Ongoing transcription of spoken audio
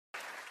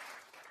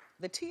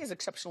The tea is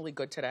exceptionally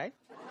good today.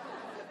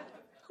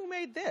 Who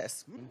made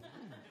this?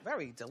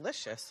 Very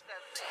delicious.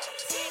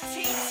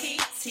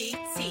 T.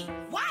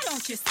 Why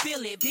don't you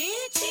spill it,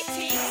 bitch?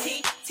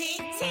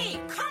 T.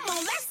 Come on,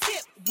 let's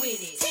sip with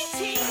it.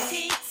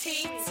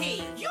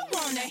 T. You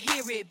wanna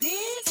hear it,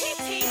 bitch?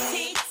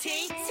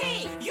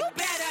 T. You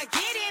better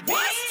get it, bitch.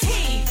 What's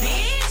tea,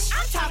 bitch?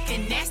 I'm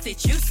talking nasty,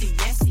 juicy,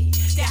 messy.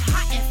 That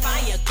hot and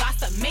fire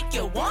gossip make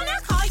you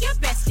wanna call your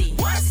bestie.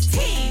 What's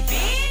tea,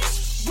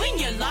 bitch? When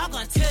you log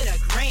on to the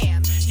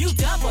gram, you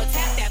double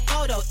tap that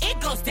photo, it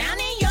goes down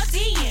in your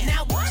DM.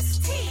 Now what's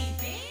tea,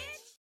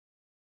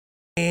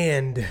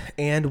 bitch?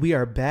 And we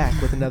are back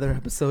with another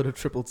episode of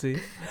Triple T.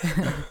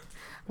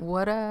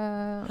 What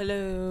up?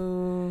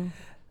 Hello.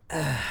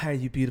 How are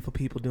you beautiful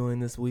people doing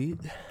this week?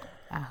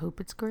 I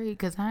hope it's great,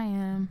 because I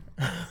am.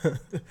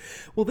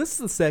 Well, this is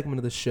a segment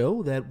of the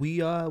show that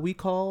we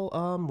call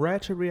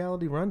Ratchet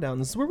Reality Rundown.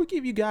 This is where we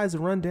give you guys a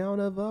rundown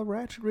of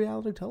Ratchet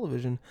Reality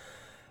Television.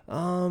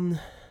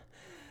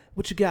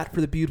 What you got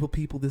for the beautiful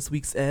people this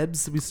week's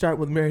Ebbs? We start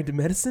with Married to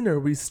Medicine, or are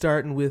we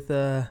starting with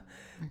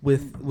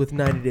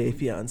 90 Day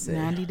Fiance?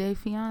 90 Day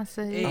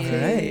Fiance. All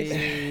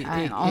right.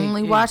 I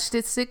only watched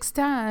it 6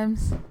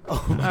 times.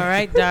 Oh, all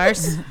right,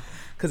 Darce.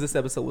 Because this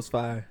episode was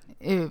fire.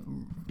 It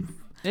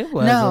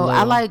was. No,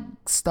 I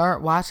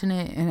start watching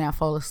it and I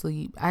fall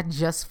asleep. I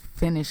just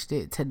finished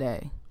it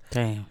today.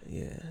 Damn.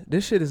 Yeah,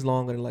 this shit is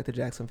longer than the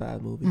Jackson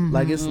 5 movie.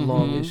 Like it's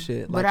long as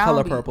shit. Like But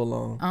Color Purple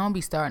long. I don't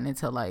be starting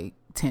until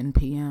 10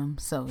 p.m.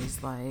 So it's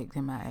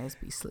then my ass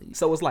be asleep.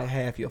 So it's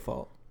half your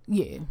fault.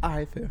 Yeah. All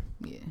right, fair.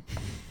 Yeah.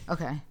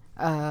 Okay.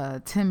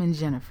 Tim and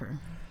Jennifer.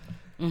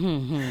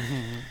 Can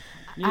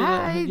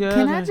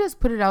I just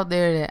put it out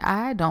there that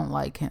I don't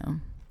like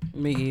him.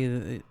 Me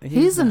either.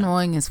 He's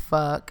annoying as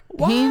fuck.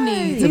 Why? He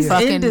needs He's a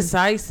fucking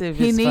indecisive.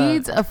 He as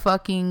needs fuck. a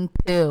fucking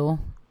pill.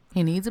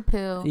 He needs a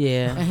pill.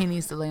 Yeah. And he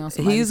needs to lay on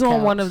somebody's He's on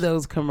couch. one of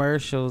those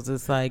commercials.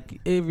 It's like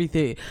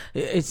everything.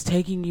 It's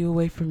taking you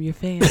away from your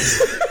family,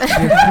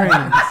 your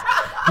friends.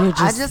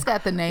 I just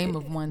got the name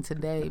of one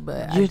today,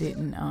 but I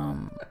didn't.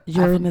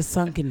 You're in a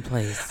sunken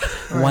place.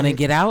 Right. Want to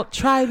get out?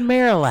 Try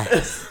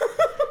Miralax.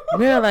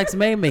 Miralax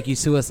may make you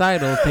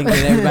suicidal, think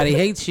that everybody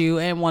hates you,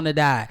 and want to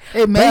die.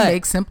 It may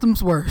make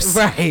symptoms worse.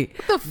 Right.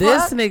 What the fuck?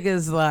 This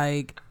nigga's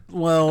like,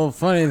 well,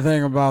 funny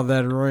thing about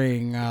that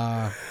ring,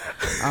 I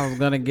was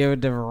going to give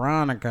it to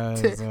Veronica.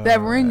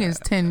 That ring is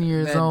 10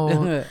 years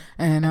old.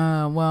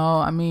 And,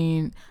 well, I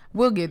mean,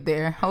 we'll get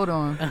there. Hold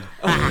on.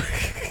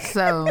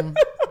 So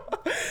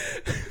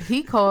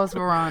he calls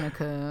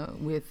Veronica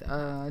with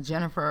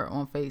Jennifer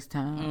on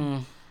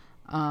FaceTime.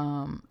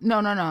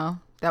 No.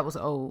 That was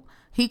old.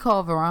 He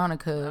called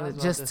Veronica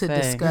just to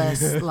discuss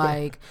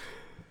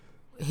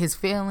his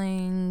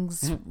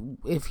feelings,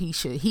 if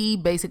he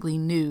basically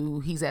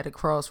knew he's at a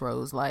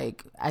crossroads, I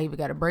either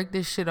got to break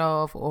this shit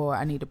off or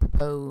I need to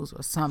propose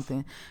or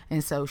something.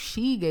 And so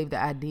she gave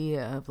the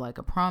idea of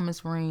a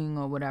promise ring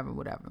or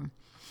whatever.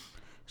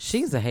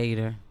 She's a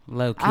hater,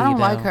 low key. I don't though.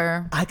 like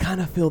her. I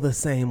kind of feel the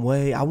same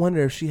way. I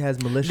wonder if she has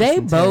malicious They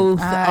intent. both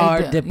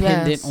are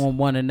dependent yes. on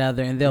one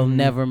another, and they'll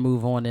never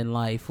move on in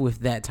life with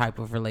that type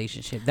of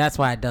relationship. That's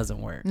why it doesn't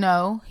work.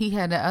 No, he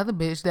had the other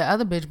bitch. The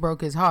other bitch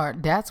broke his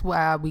heart. That's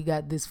why we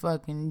got this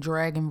fucking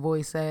dragon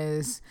voice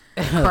ass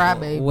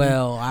crybaby.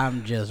 Well,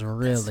 I'm just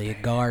really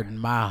guarding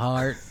my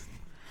heart.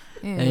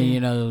 Yeah.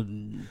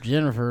 And,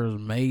 Jennifer is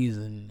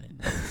amazing.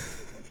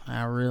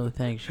 I really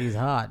think she's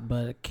hot,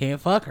 but can't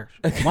fuck her.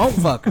 Won't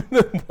fuck her.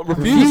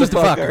 Refuse to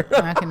fuck her.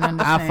 I can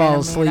understand. I fall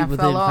asleep I within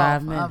fell 5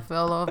 off. minutes. I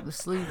fell off to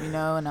sleep, and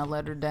I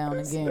let her down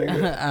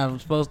again. I'm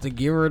supposed to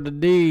give her the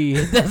D.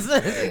 That's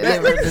it.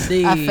 Give her the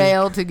D. I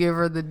failed to give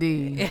her the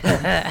D.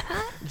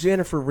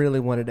 Jennifer really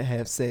wanted to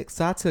have sex,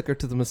 so I took her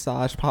to the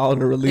massage parlor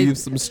to relieve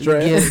some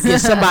stress.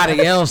 Get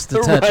somebody else to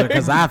touch her,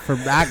 because I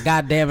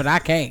goddamn it, I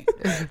can't.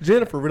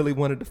 Jennifer really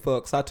wanted to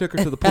fuck, so I took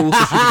her to the pool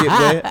so she could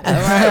get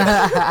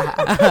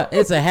wet.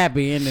 It's a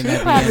happy ending. She At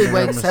the probably end of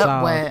her wakes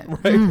up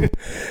massage. wet.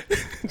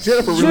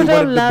 Jennifer You really don't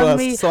wanted to love bust,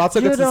 me. so I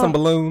took her You to some don't-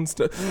 balloons.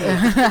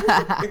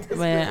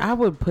 Man, I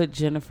would put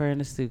Jennifer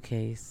in a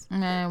suitcase,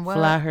 Man, what?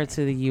 fly her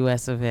to the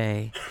U.S. of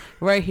A,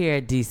 right here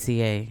at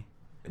DCA,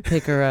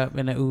 pick her up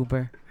in an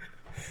Uber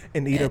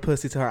And eat her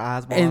pussy till her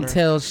eyes water.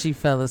 until she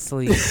fell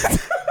asleep.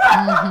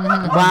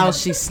 While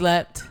she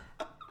slept,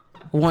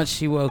 once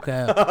she woke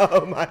up.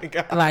 Oh my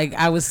God.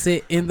 I would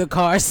sit in the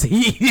car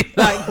seat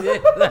like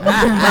this.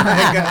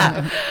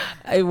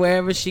 And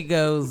wherever she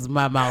goes,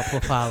 my mouth will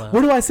follow.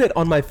 Where do I sit?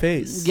 On my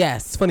face. It's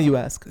Yes. funny you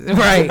ask.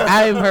 Right.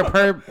 I am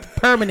her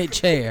permanent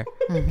chair.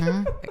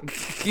 Sounds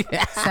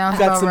Got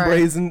about some right.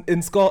 braids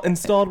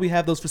installed. We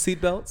have those for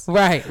seatbelts.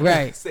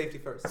 Right. Safety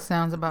first.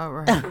 Sounds about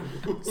right.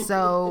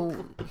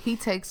 So he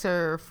takes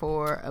her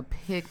for a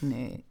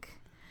picnic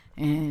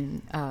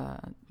and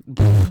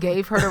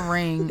gave her the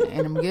ring,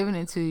 and I'm giving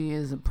it to you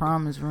as a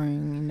promise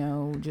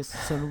ring, just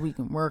so that we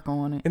can work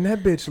on it. And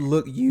that bitch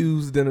looked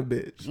used in a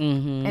bitch.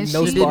 Mm-hmm. And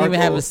No she She didn't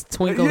even have a sparkles.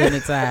 twinkle in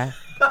its eye.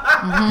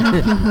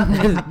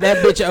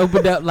 That bitch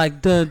opened up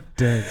like dun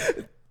dun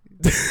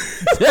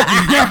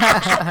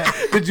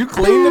Did you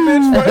clean the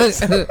bitch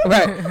first?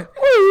 Right.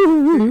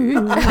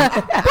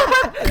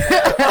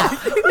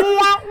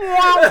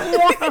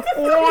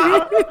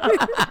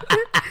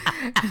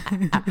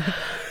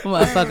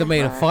 Motherfucker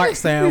made a fart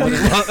sound when he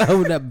walked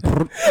over that.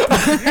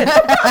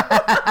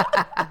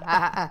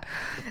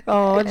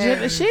 Oh,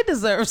 she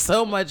deserves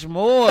so much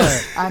more.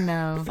 I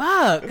know.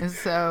 Fuck. And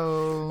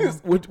so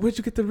Where'd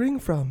you get the ring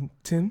from,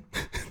 Tim?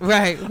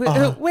 Right.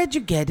 Where'd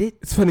you get it?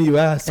 It's funny you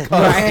ask.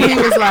 and he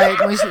was like,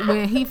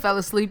 when he fell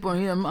asleep on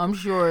him, I'm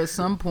sure at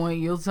some point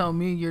you'll tell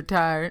me you're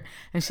tired.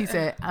 And she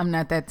said, I'm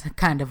not that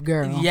kind of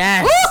girl.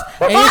 Yes.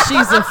 And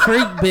she's a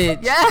freak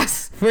bitch.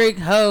 Yes. Freak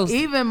host.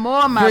 Even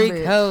more my Freak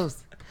bitch.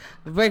 host.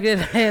 Break it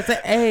and say,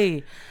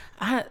 hey,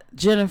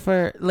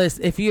 Jennifer,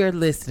 listen, if you're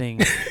listening,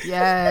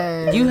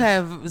 Yes. you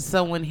have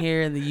someone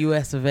here in the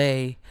US of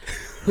A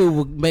who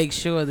will make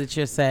sure that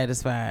you're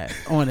satisfied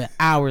on an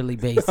hourly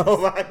basis. Oh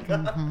my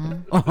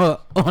God.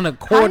 On a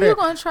How you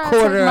gonna try to take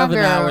quarter my of an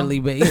girl? hourly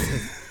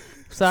basis.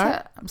 Sorry?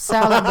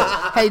 Silent,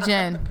 hey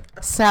Jen,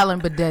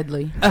 silent but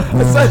deadly.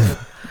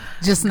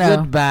 Just know.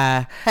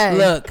 Goodbye. Hey,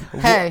 Look,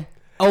 hey,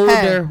 older,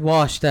 hey.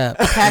 washed up,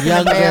 Packing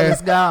the bag younger.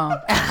 is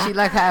gone. She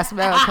like how I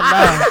smell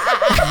cologne.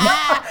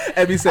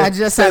 Abby said, I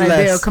just "Say had a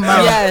less." deal. Come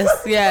on.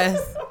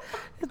 Yes.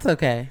 It's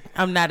okay.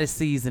 I'm not as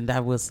seasoned, I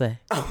will say.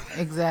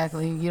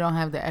 Exactly. You don't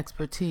have the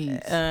expertise.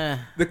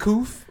 The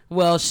coof.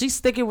 Well, she's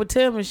sticking with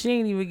Tim and she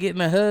ain't even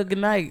getting a hug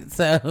goodnight.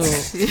 So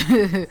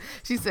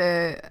She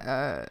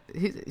said.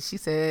 She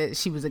said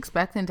she was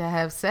expecting to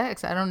have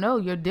sex. I don't know.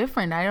 You're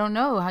different. I don't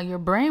know how your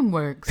brain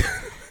works.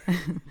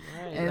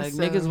 And like so-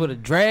 niggas would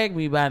have dragged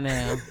me by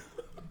now.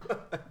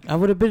 I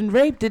would have been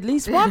raped at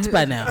least once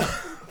by now.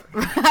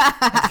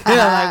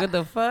 Yeah, like what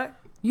the fuck?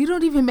 You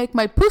don't even make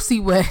my pussy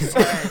wet.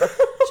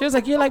 She was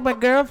like, "You're like my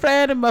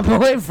girlfriend and my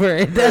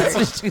boyfriend." That's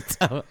what she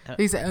told me.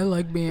 He said, I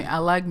like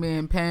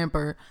being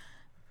pampered.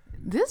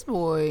 This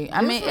boy,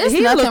 I mean, it's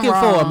He's nothing looking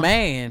wrong. for a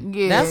man.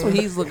 Yeah. That's what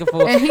he's looking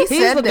for. And he he's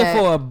said looking that.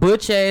 for a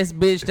butch ass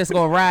bitch that's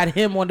gonna ride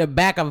him on the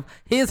back of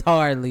his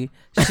Harley.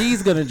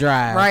 She's gonna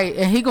drive. Right,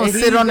 and he gonna And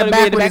sit he's on the gonna be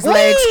back in the with his back.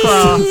 legs Whee!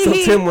 crossed. So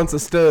Tim wants a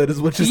stud,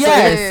 is what you're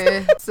Yes.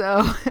 saying. Yeah.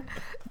 So,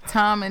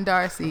 Tom and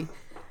Darcy.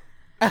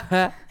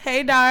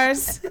 Hey,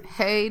 Dars.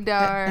 Hey,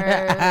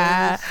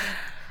 Darcy.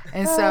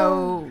 And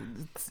so,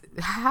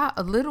 how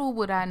little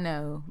would I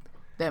know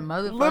that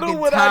motherfucking Little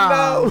would Tom I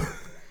know.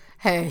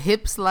 had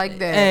hips like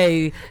that.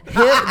 Hey,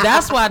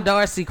 that's why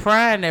Darcy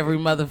crying every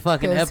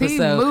motherfucking 'Cause he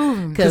episode.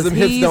 moving. Because 'Cause them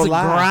hips he's don't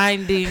lie.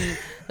 grinding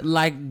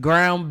like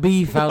ground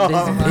beef out this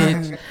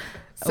bitch.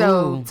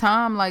 So Ooh.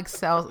 Tom likes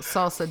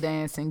salsa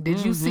dancing.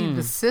 Did you see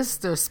the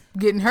sister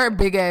getting her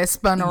big ass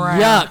spun around?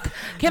 Yuck.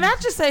 Can I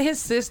just say his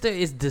sister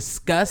is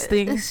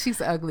disgusting? She's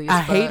ugly. As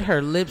I hate fuck.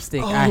 her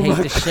lipstick. I hate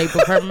the shape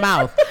of her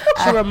mouth.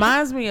 She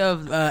reminds me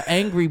of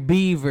Angry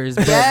Beavers,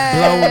 but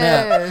blown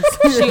up.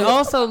 She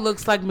also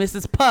looks like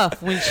Mrs.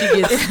 Puff when she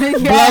gets blown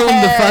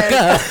the fuck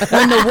up.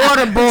 When the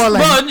water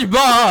boiling.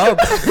 SpongeBob.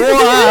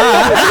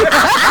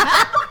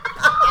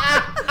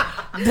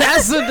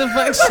 That's what the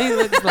fuck she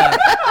looks like.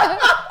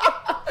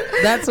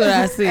 That's what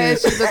I see. And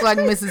she looked like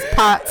Mrs.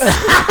 Potts.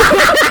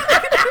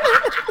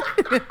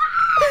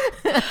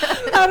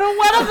 I don't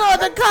want to go in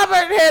the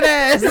cupboard, hit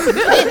ass.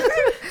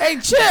 Hey,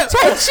 Chip.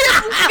 Hey,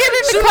 Chip, get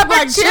in the She look cupboard,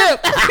 like Chip.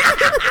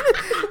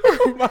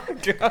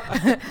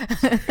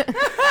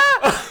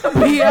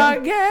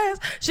 Beyond gas.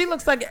 She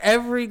looks like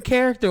every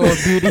character on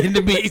Beauty and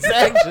the Beast,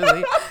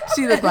 actually.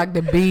 She looked like the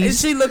And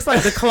beast. she looks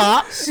like the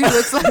clock. She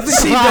looks like the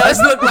She clock. does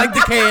look like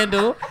the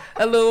candle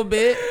a little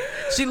bit.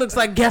 She looks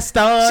like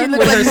Gaston She with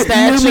looks her like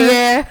stature.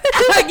 Lumiere.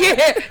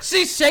 Yeah,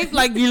 she's shaped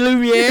like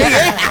Lumiere.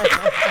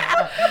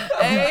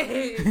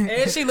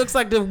 And she looks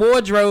like the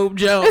wardrobe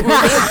joke.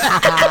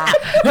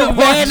 The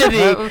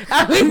vanity.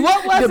 I mean,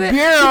 what was The it?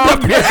 bureau.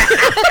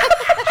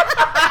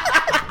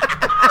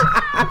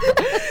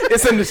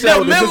 It's in the The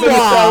shoulders. It's in the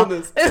memoir.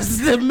 shoulders. It's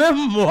the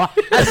memoir.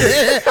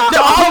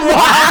 The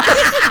armoire.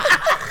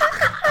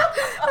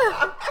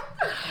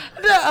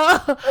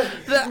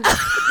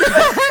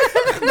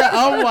 The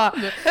armoire.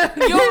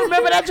 You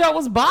remember that joke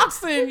was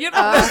boxing, you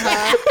know?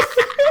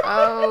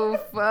 Oh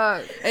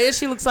fuck. And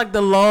she looks like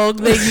the log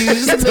they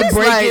used to looks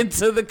break like-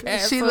 into the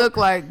castle. She looked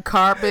like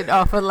carpet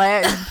off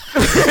Aladdin.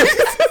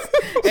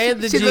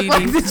 and the She genie. looked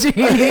like the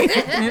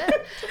genie.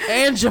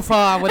 And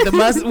Jafar with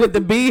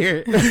the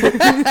beard.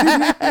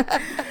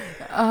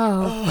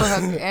 Oh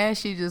fuck. And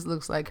she just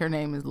looks like her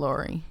name is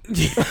Lori.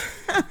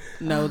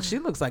 No, she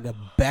looks like a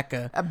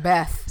Becca. A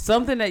Beth.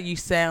 Something that you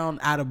sound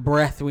out of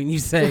breath when you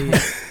say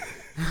it.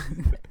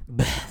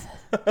 Beth.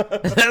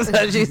 That's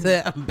how she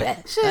said. I'm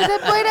Beth. Shit,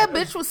 that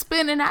bitch was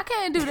spinning. I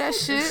can't do that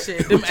shit.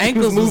 Shit, them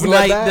ankles was moving that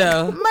light back.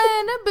 though. Man,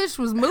 that bitch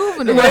was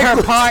moving it. With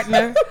her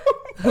partner,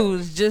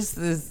 who's just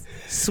as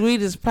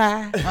sweet as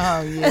pie.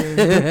 Oh yeah.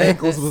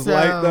 Ankles was So-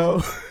 light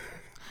though.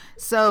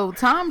 So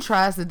Tom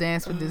tries to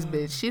dance with this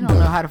bitch. She don't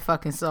know how to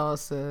fucking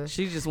salsa.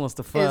 She just wants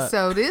to And fuck.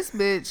 so this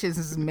bitch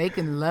is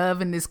making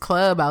love in this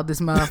club out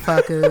this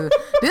motherfucker.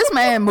 This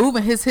man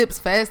moving his hips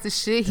fast as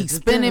shit. He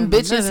spinning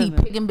bitches. He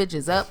picking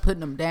bitches up,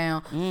 putting them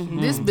down.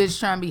 This bitch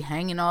trying to be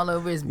hanging all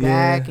over his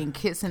back and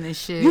kissing and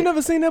shit. You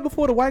never seen that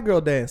before? The white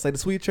girl dance, like the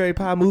sweet cherry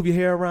pie. Move your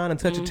hair around and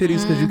touch your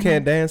titties because you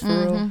can't dance for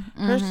real.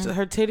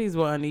 Her titties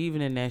were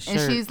uneven in that shirt.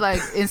 And she's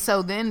like, and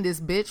so then this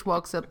bitch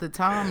walks up to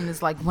Tom and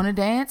is like, "Want to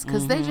dance?"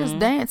 Because they just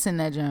dance in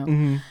that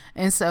jump.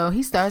 And so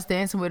he starts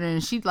dancing with her,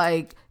 and she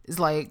like is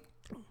like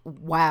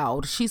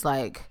wowed. She's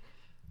like,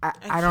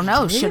 I don't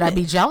know. Should I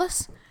be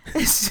jealous?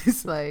 It's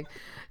just like,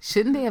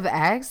 shouldn't they have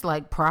asked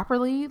like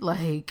properly?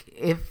 Like,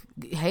 if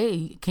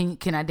hey,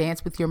 can I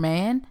dance with your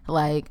man?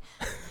 Like,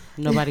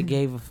 Nobody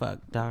gave a fuck,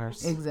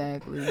 Dars.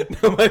 exactly.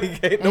 No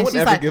one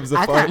ever gives a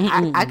fuck.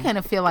 I kind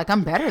of feel like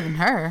I'm better than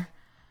her.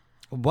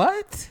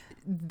 What?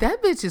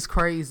 That bitch is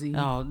crazy.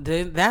 Oh,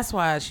 that's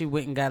why she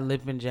went and got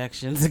lip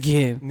injections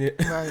again. Yeah.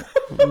 Right.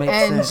 Makes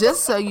And sense.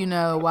 just so you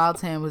know, while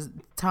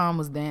Tom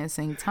was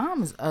dancing,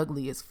 Tom is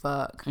ugly as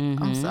fuck.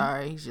 I'm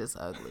sorry, he's just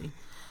ugly.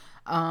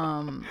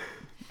 And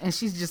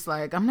she's just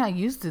like, I'm not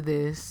used to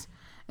this.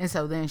 And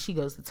so then she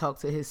goes to talk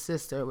to his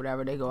sister or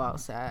whatever. They go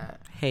outside.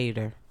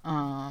 Hater.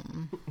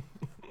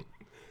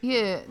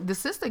 Yeah, the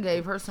sister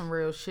gave her some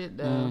real shit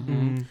though.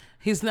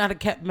 He's not a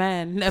kept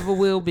man. Never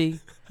will be.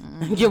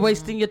 You're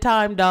wasting your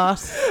time,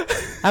 Dars.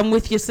 I'm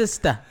with your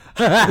sister.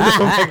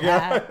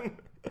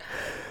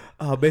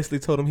 Basically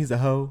told him he's a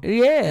hoe.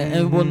 Yeah,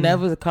 and will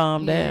never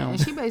calm Yeah, down. and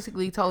she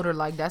basically told her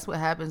like that's what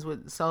happens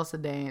with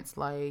salsa dance.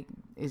 Like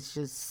it's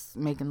just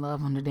making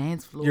love on the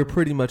dance floor. You're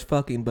pretty much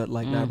fucking, but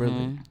like not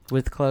really.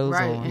 With clothes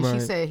Right, on. and she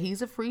Right. said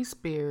he's a free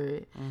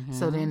spirit.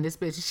 So then this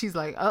bitch, she's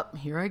like, "Up,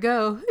 here I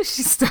go."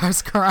 She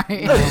starts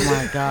crying. Oh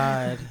my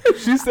God.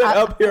 She said,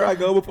 "Up here I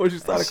go," before she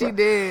started She crying.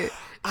 did.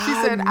 She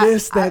I said,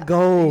 missed that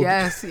goal.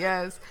 Yes,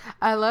 yes.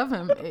 I love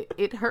him.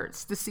 It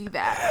hurts to see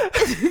that.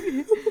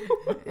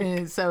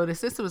 And so the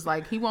sister was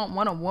like, he won't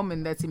want a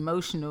woman that's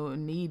emotional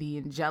and needy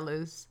and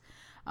jealous.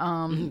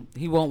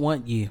 He won't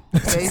want you.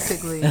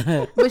 Basically.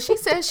 But she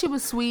said she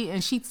was sweet,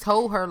 and she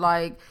told her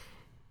like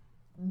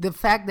the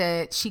fact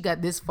that she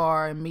got this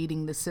far in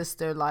meeting the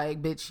sister,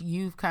 like, bitch,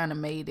 you've kind of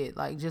made it.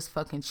 Like, just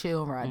fucking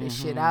chill, ride this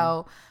shit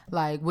out.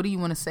 Like, what do you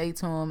want to say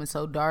to him? And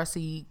so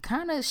Darcy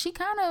kind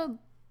of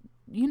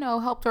you know,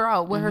 helped her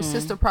out, what her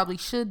sister probably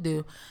should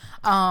do.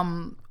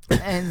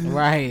 And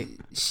Right.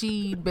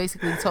 she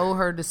basically told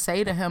her to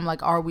say to him,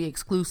 like, are we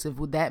exclusive?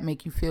 Would that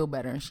make you feel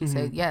better? And she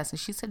said yes. And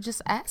she said,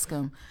 just ask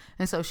him.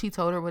 And so she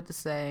told her what to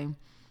say.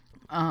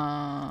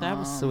 That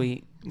was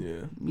sweet.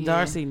 Yeah.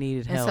 Darcy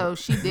needed And help. so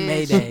she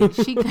did. Mayday.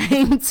 She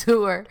came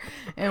to her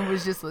and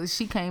was just,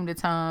 she came to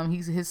Tom.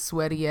 He's his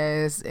sweaty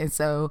ass. And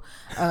so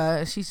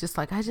she's just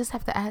like, I just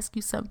have to ask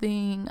you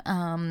something.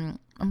 I'm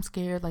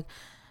scared. Like,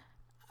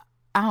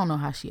 I don't know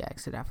how she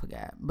asked it. I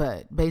forgot.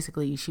 But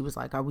basically, she was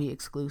like, are we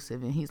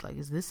exclusive? And he's like,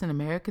 is this an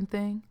American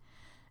thing?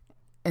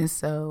 And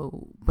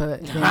so,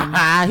 but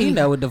then he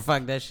know what the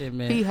fuck that shit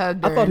meant. he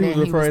hugged her. I thought and he was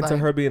then referring to like,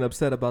 her being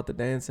upset about the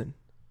dancing.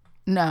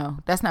 No,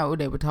 that's not what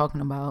they were talking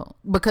about.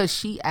 Because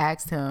she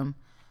asked him,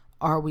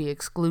 are we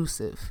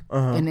exclusive?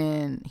 And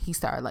then he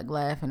started like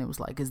laughing. It was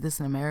like, is this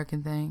an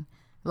American thing?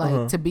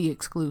 Like to be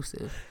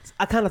exclusive.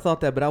 I kind of thought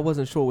that, but I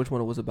wasn't sure which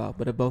one it was about.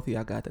 But if both of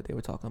y'all got that they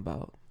were talking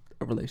about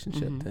a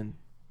relationship, then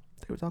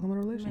they were talking about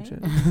a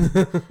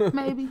relationship.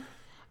 Maybe.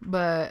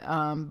 But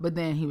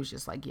then he was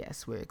just like,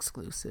 yes, we're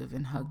exclusive,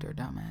 and hugged her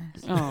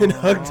dumbass. And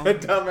hugged her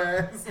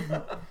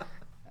dumbass.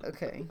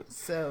 Okay,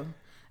 so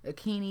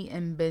Akini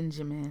and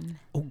Benjamin.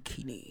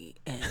 Okini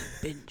and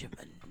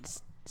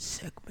Benjamin's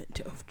segment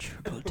of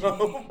Triple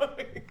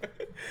T.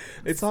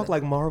 They talk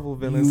like Marvel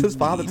villains. His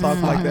father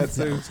talked like that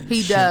too.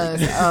 He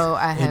does. Oh,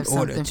 I have In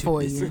order something to for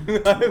listen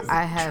you.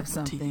 I have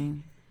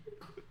something.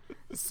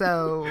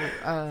 So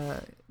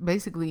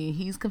basically,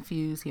 he's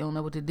confused. He don't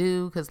know what to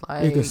do because,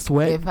 like, Nigga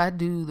sweat. if I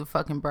do the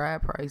fucking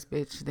bride price,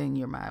 bitch, then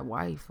you're my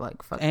wife.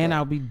 Like, fuck And that.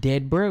 I'll be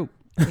dead broke.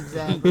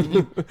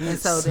 Exactly. And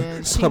so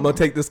then she I'm gonna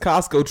take this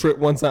Costco trip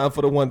one time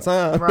for the one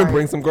time Right. and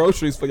bring some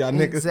groceries for y'all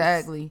niggas.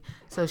 exactly.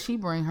 So she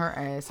bring her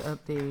ass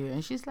up there,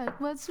 and she's like,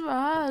 "What's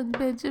wrong,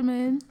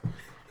 Benjamin?"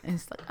 And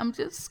it's like, "I'm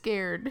just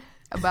scared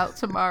about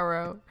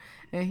tomorrow."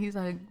 And he's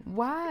like,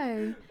 "Why?"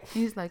 And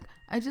he's like,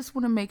 "I just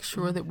want to make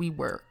sure that we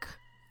work."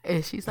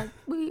 And she's like,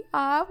 "We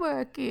are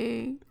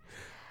working."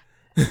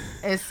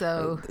 And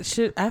so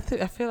I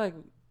feel like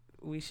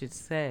we should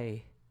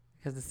say,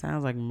 because it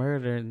sounds like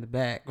murder in the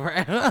back,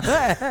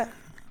 right?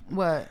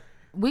 what?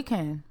 We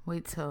can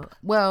wait till.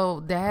 Well,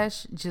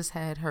 Dash just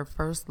had her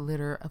first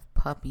litter of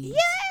puppies.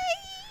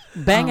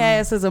 Bang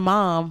ass is a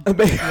mom.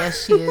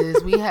 Yes, she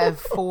is. We have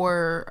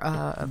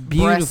 4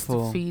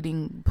 Beautiful.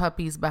 breastfeeding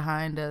puppies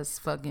behind us,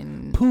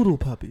 fucking Poodle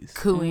puppies.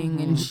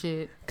 cooing and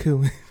shit.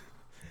 Cool.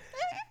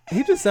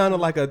 He just sounded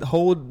like a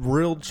whole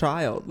real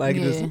child. Like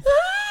Yeah.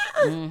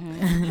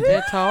 just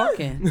They're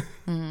talking.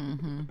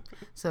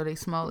 So they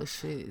small as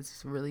shit.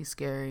 It's really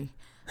scary.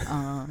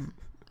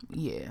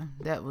 Yeah,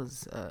 that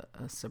was a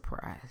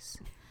surprise.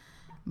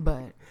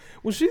 But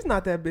Well, she's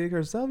not that big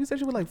herself. You said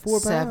she was like 4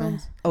 7.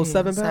 pounds. Oh, Yeah,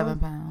 7 pounds. 7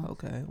 pounds.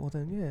 Okay, well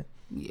then, yeah.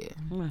 Yeah.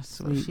 That's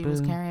So sweet, she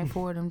was boo. carrying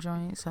 4 of them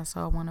joints. I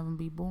saw one of them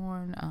be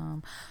born.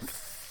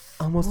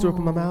 Almost threw up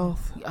in my Ooh.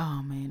 mouth.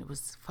 Oh man, it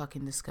was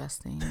fucking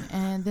disgusting.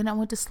 And then I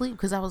went to sleep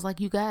because I was like,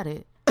 "You got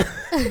it."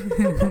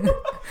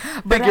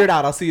 Figure it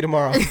out. I'll see you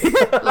tomorrow.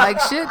 Like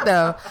shit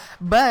though.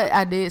 But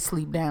I did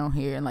sleep down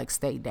here and like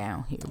stay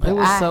down here. But It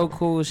was I so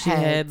cool. She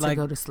had to like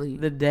go to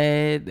sleep. the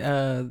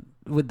dad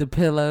with the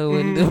pillow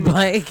and the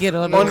blanket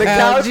on, On the the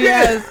couch. couch,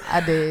 Yes.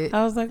 I did.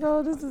 I was like,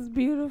 oh, this is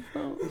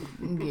beautiful.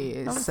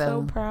 Yeah. I'm so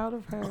So proud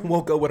of her.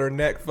 Woke up with her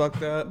neck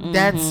fucked up.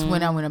 that's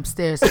when I went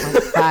upstairs at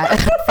like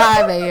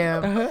 5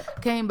 a.m. Uh-huh.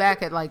 Came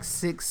back at like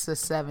 6 or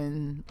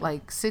 7,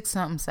 like 6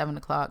 something, 7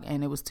 o'clock,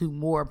 and it was 2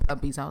 more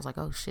puppies. I was like,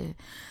 oh shit.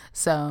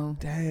 So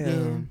Damn.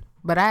 yeah.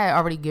 But I had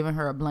already given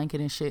her a blanket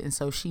and shit, and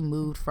so she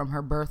moved from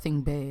her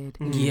birthing bed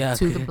Yeah.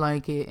 to the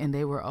blanket, and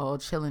they were all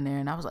chilling there,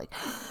 and I was like,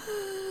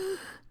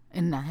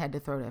 and I had to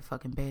throw that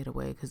fucking bed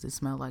away because it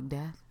smelled like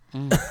death,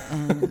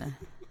 and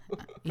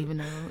even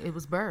though it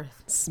was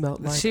birth.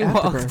 Smelled like She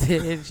afterbirth. walked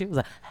in. She was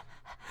like,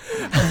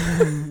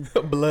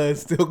 Blood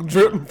still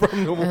dripping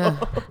from the wall.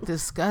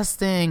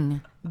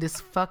 Disgusting. This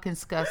fucking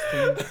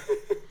disgusting.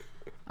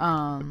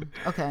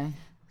 Okay,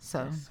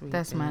 so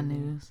that's my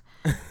news.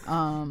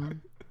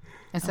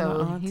 And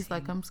so he's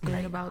like, I'm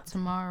scared about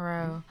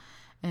tomorrow.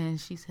 And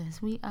she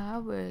says, we are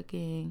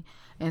working.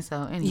 And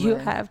so anyway. you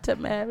have to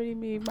marry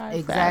me. My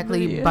Exactly,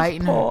 family is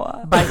biting poor.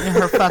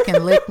 her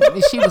fucking lip.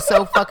 She was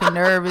so fucking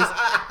nervous.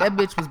 That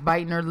bitch was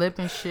biting her lip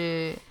and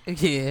shit.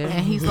 Yeah.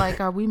 And he's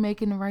like, are we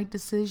making the right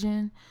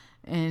decision?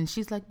 And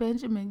she's like,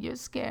 Benjamin, you're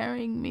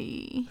scaring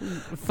me.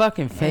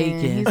 Fucking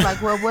faking. And he's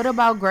like, well, what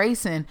about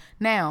Grayson?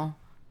 Now,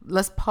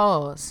 let's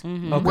pause.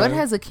 What Okay.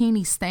 has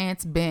Akini's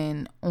stance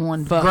been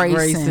on Fuck Grayson?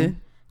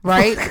 Grayson.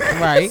 Right?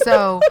 Right.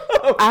 So,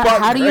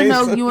 how do you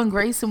know Grayson. you and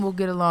Grayson will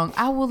get along?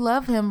 I will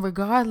love him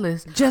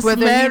regardless, Just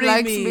whether marry he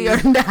likes me. me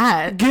or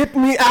not. Get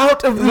me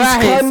out of this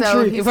Right, so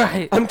country. he's-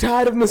 Right. I'm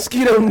tired of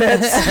mosquito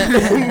nets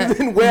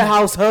and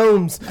warehouse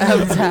homes.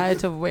 I'm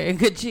tired of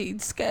wearing a jean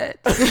skirt.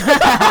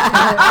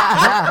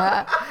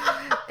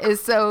 And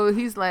so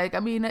he's like, I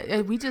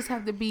mean, we just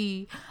have to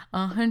be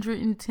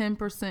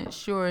 110%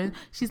 sure. And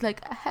she's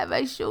like, have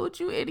I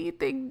showed you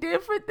anything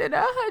different than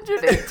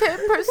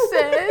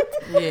 110%?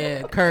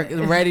 Yeah, Kirk is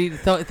ready,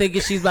 thinking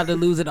she's about to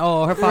lose it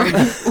all. Her father,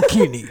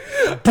 Kenny,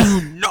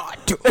 do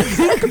not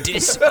fuck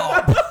this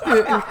up.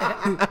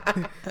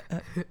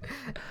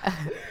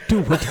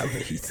 Do whatever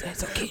he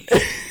says, okay?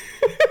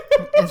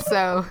 And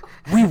so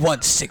We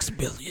want 6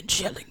 billion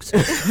shillings.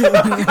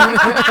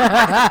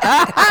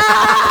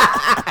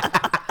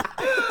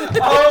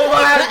 Oh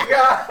my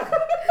god.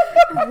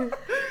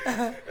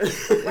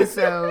 And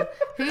so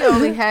he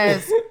only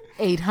has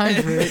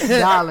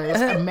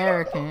 $800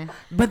 American.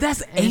 But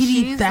that's And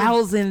she's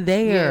 80,000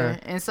 there.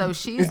 Yeah. And so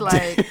she's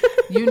like,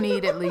 you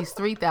need at least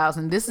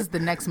 3,000. This is the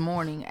next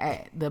morning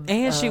at the.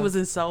 And she was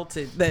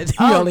insulted that he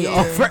Oh, only yeah.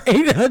 offered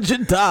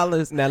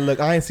 $800. Now look,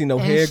 I ain't seen no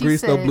And hair she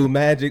grease, no said- blue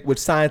magic, which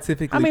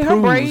scientifically I mean, her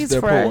proves braids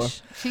they're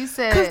fresh. She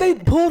said. Because they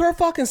pulled her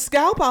fucking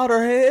scalp out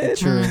her head.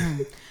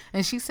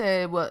 And she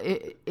said, well,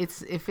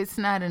 it's if it's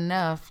not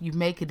enough, you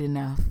make it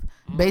enough.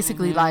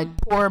 Basically, like,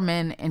 poor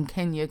men in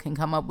Kenya can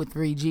come up with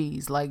 3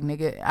 G's. Like,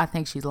 nigga, I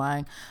think she's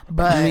lying.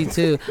 But Me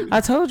too. I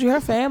told you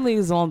her family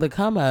is on the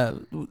come up.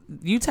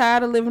 You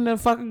tired of living in a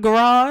fucking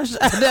garage?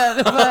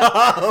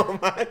 Oh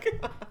my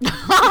god.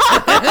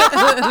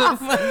 What the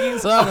fuck you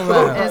talking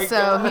about? and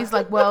so he's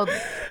like, well,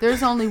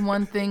 there's only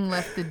one thing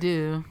left to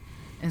do.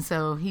 And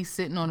so he's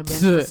sitting on the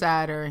bench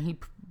beside her, and he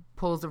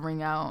pulls the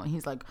ring out, and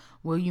he's like,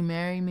 will you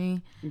marry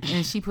me?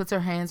 And she puts her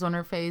hands on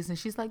her face, and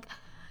she's like,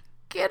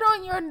 get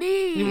on your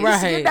knees.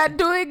 Right. You're not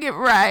doing it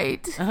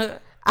right.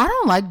 I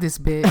don't like this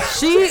bitch.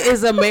 She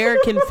is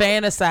American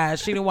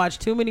fantasized. She done watch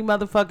too many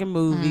motherfucking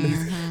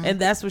movies, and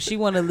that's what she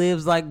want to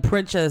live like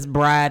Princess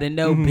Bride. And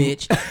no,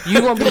 bitch, you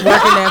gonna be working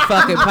at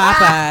fucking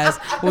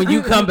Popeyes when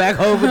you come back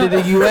over to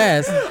the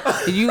U.S.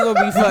 And you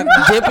gonna be fucking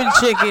dipping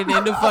chicken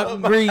in the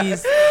fucking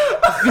grease,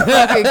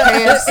 Fucking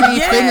KFC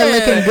finger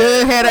licking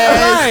good head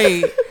ass.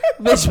 right?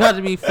 Bitch about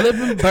to be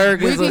flipping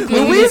burgers. We with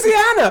can give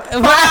Louisiana.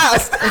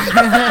 Fast.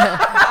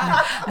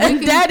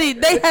 and daddy,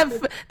 they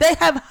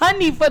have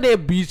honey for their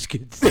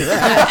biscuits. We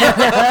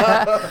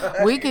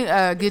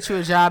can get you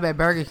a job at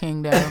Burger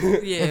King though.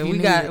 Yeah, if you we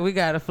need got it. we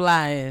got to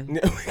fly in.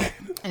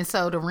 And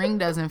so the ring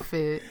doesn't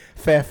fit.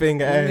 Fat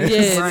finger ass.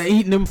 Yeah,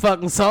 eating them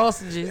fucking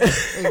sausages,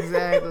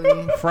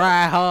 Exactly.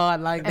 fry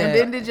hard like that. And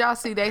then did y'all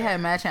see they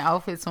had matching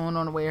outfits on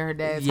the way to her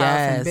dad's house,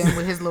 and Yes. Ben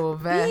with his little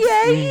vest.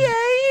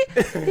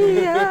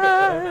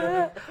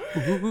 yeah.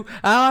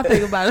 All I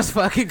think about is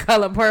fucking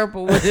Color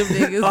Purple with them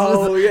niggas.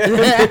 Oh yeah.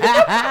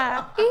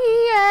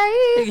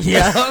 Yeah.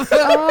 yeah.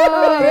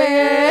 Oh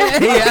yeah.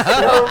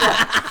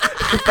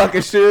 Yeah.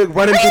 Fucking Suge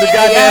running through the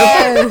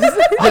goddamn. Yes.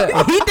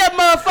 Heat that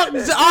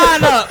motherfucker's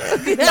arm up.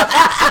 Yeah.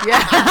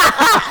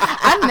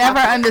 I never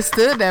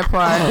understood that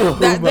part.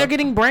 They're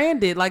getting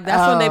branded. Like,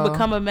 that's when they Oh.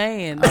 become a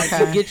man. Like,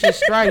 Okay. you get your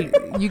stripe.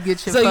 You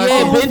get your So,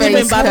 yeah, fucking Benjamin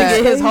face about to cut.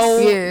 get his whole...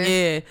 Yeah.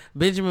 Yeah,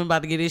 Benjamin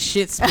about to get his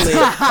shit split. They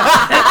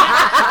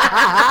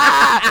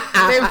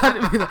about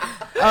to be like,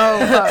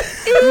 oh,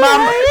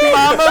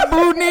 Mama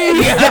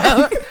Boonie.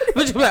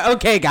 Benjamin,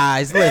 okay,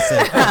 guys, listen.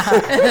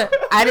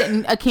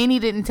 Akini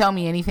didn't tell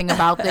me anything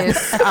about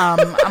this. I'm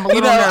a little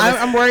You know,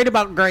 nervous. I'm worried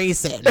about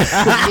Grayson.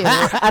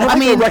 Yeah. I don't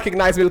think he'll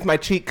recognize me with my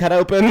cheek cut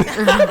open.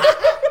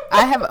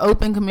 I have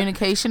open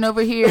communication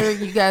over here.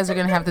 You guys are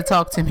going to have to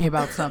talk to me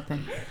about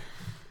something.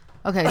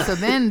 Okay, so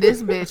then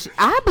this bitch,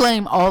 I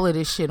blame all of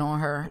this shit on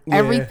her.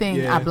 Everything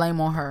yeah. I blame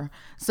on her.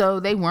 So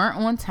they weren't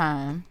on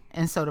time.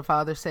 And so the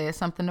father said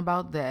something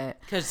about that.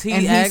 Because he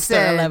And asked her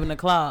said, 11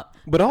 o'clock.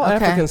 But all Okay.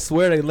 Africans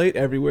swear they late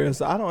everywhere,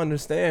 so I don't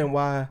understand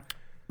why.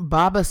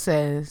 Baba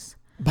says,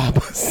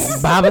 Baba.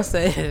 Baba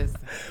says.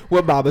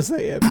 What Baba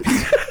say? Abby?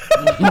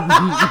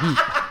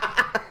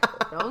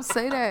 don't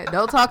say that.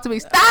 Don't talk to me.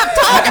 Stop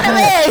talking to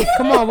me.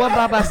 Come on, what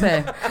Baba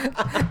said?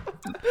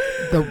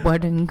 The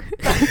wedding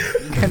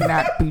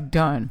cannot be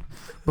done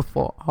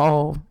before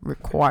all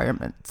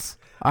requirements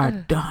are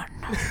done.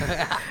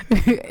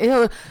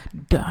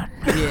 Done.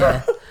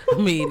 Yeah.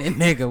 Me and the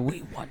nigga,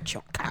 we want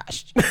your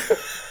cash.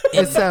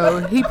 And so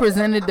he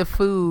presented the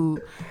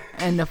food,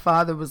 and the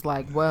father was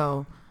like,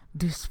 well,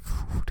 this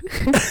food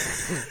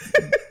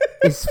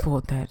is for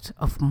that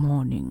of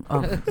mourning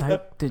of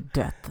like the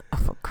death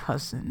of a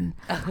cousin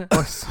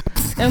or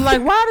something. And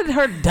like, why did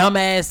her dumb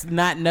ass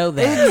not know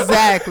that?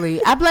 Exactly.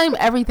 I blame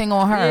everything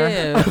on her.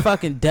 Yeah,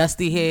 fucking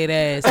dusty head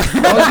ass. All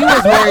you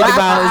was worried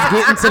about is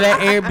getting to that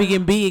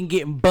Airbnb and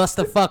getting bust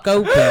the fuck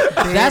open.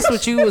 That's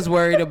what you was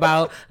worried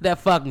about. That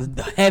fucking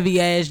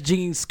heavy ass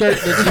jean skirt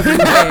that you be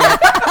wearing.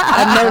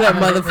 I know that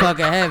motherfucker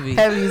heavy.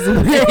 Heavy as a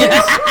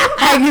bitch.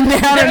 Hanging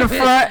down in the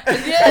front.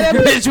 Yeah,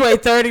 that bitch weigh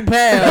 30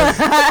 pounds.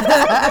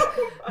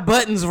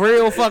 Buttons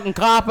real fucking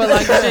copper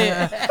like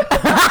shit.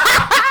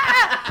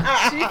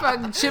 She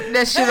fucking chipped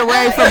that shit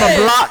away from a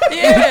block.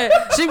 Yeah,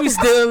 she be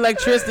stealing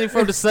electricity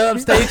from the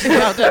substation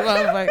out there,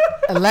 motherfucker.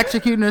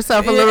 Electrocuting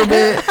herself a little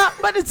bit.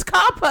 But it's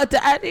copper,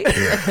 daddy.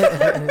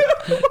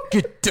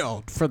 Get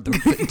down from the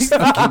face.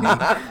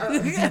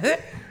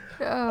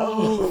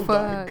 Oh,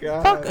 fuck.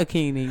 Fuck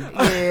Akini.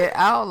 Yeah,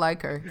 I don't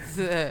like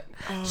her.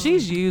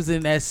 She's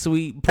using that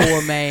sweet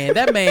poor man.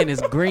 That man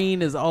is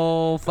green as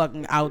all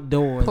fucking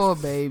outdoors. Poor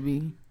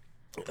baby.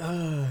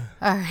 All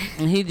right.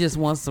 And he just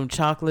wants some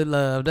chocolate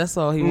love. That's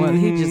all he wants.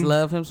 He just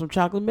love him some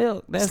chocolate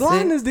milk. That's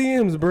Slide in it. his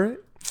DMs, Brett.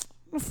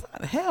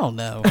 Hell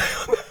no.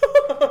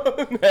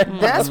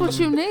 That's what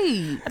you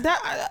need.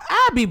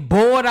 I'd be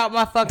bored out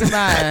my fucking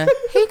mind.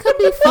 He could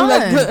be I'm fun.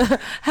 like,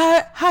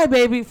 hi,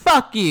 baby.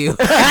 Fuck you.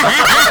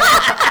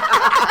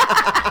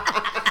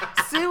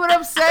 See what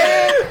I'm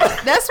saying?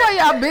 That's why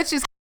y'all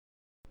bitches.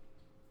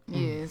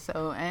 Yeah,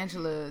 so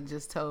Angela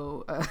just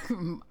told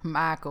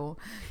Michael,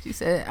 she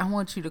said, I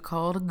want you to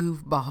call the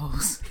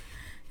goofballs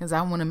because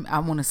I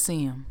want to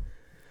see him.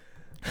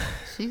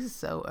 She's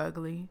so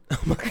ugly.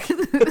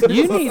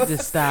 You need to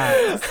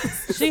stop.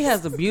 She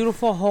has a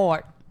beautiful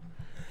heart,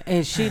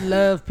 and she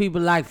loves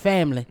people like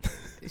family.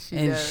 She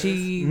And does.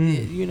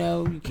 you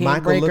know, you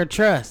can't break her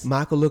trust.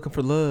 Michael looking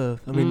for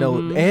love. I mean,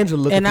 no, Angela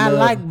looking And for I love.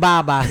 like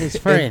Baba, his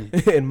friend.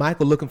 And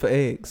Michael looking for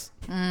eggs.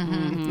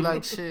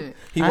 Like shit.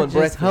 He I want just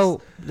breakfast.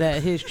 hope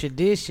that his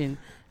tradition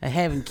of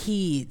having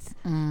kids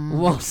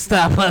won't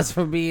stop us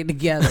from being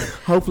together.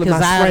 Hopefully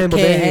because my I can't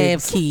scrambled have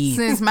eggs. kids.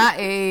 Since my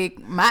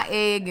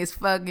egg is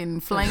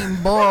fucking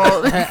flame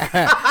boiled.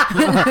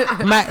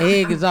 My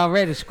egg is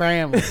already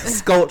scrambled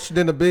Scorched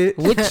in a bit.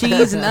 with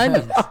cheese and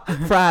onions.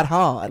 Fried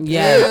hard.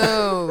 Yeah.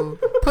 Ew.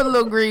 Put a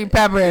little green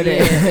pepper in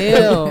it.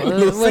 Ew. With a Little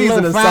little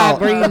seasoning fried salt.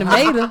 green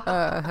tomato.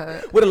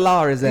 Where the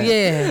law is at?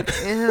 Yeah.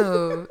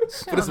 Ew.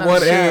 She But it's don't know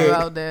one shit egg.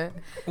 about that.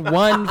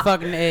 One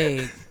fucking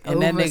egg. And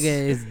that Over- nigga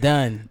is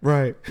done.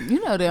 Right.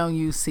 You know they don't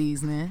use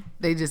seasoning.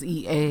 They just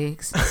eat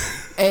eggs.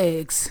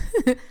 Eggs.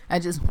 I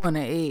just want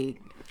an egg.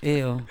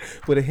 Ew.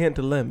 With a hint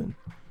of lemon.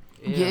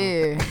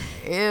 Yeah.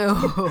 Ew.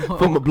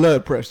 For my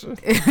blood pressure.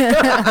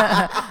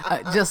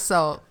 Just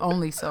salt.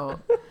 Only salt.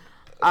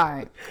 All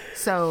right.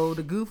 So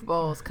the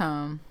goofballs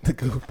come. The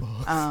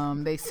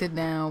goofball. They sit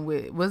down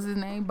with, what's his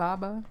name?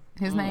 Baba?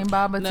 His name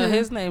Baba No, too?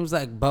 his name's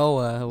like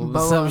Boa or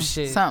Boa, some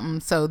shit.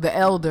 Something. So the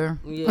elder.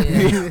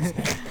 Yeah.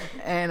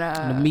 And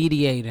The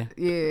mediator.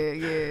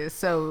 yeah.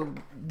 So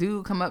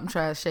dude come up and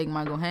try to shake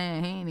Michael's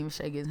hand. He ain't even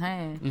shake his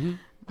hand. Mm-hmm.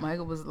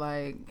 Michael was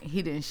like,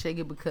 he didn't shake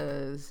it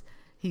because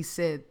he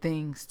said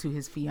things to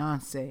his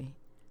fiance.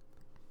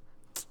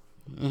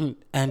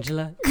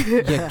 Angela,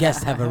 your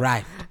guests have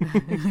arrived.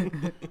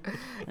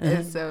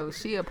 And so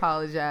she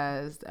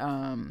apologized.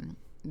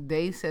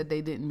 They said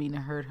they didn't mean to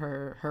hurt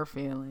her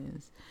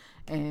feelings.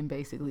 And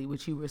basically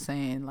what you were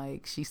saying,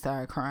 like she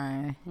started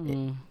crying.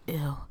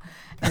 Ew.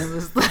 And it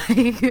was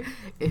like,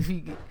 if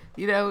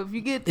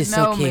you get to It's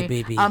know okay, me,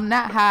 baby. I'm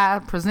not how I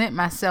present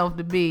myself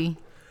to be.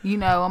 You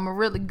know, I'm a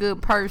really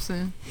good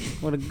person.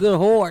 With a good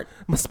heart.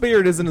 My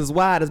spirit isn't as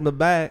wide as my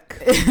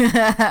back.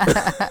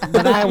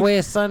 But I wear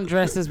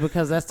sundresses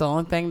because that's the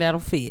only thing that'll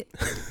fit.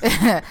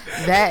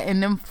 That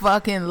and them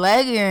fucking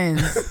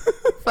leggings.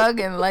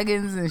 Fucking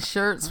leggings and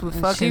shirts with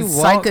fucking She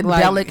walk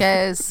psychedelic like-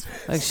 ass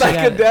Like she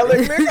got-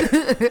 Psychedelic,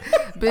 nigga.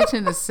 bitch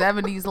in the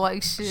 70s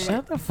like shit.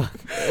 Shut the fuck.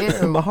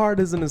 Ew. My heart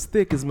isn't as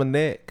thick as my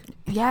neck.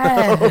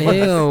 Yeah.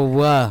 Ew.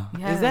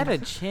 Yeah. Is that a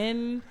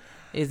chin?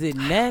 Is it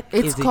neck?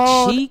 It's Is it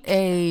called cheek?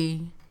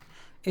 a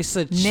It's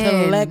a nin.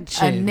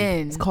 chilection. A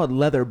nin. It's called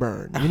leather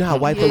burn. You know how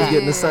white folks get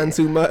in the sun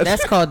too much?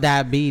 That's called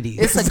diabetes.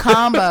 It's a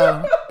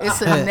combo.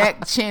 It's a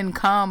neck chin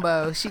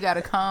combo. She got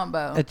a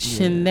combo. a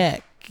chin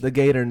neck. the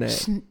gator neck.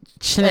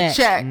 Chin A neck.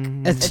 check.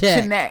 A A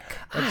check. chinek.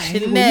 I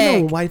hate chin when, you know neck.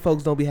 when white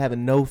folks don't be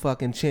having no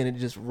fucking chin, it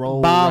just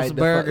rolls Bob's right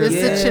the Burgers.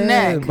 fuck- It's a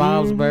chinek.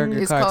 Bob's Burger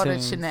It's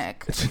cartoons. called a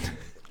chinek.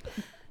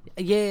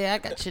 Yeah, I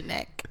got your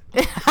neck.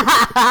 She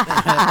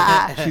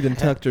done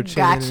tucked her chin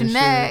Got in your and shit.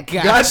 neck.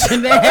 Got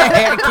your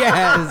neck.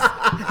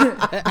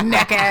 Yes.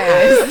 Neck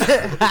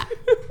ass.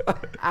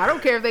 I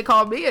don't care if they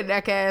call me a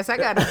neck ass. I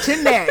got a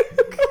chin neck.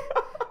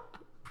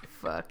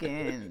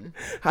 Fucking.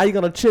 How you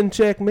gonna chin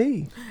check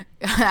me?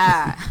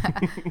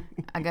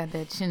 I got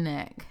that chin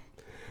neck.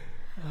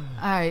 All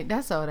right,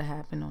 that's all that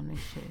happened on this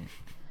shit.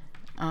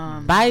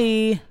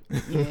 Bye.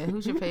 Yeah,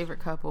 who's your favorite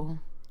couple?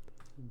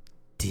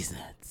 These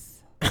nuts.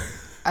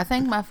 I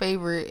think my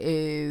favorite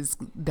is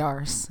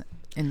Darce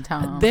and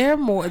Tom. They're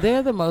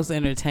the most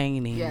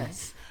entertaining.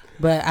 Yes.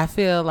 But I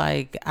feel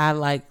like I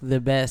like the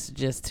best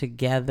just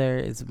together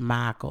is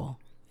Michael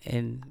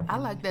and I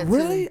like that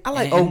Really? too. I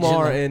like Angela.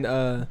 Omar and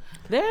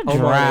they're Omar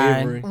dry.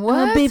 and Avery.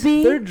 What?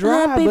 baby. They're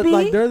dry, but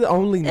like they're the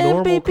only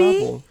normal baby.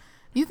 couple.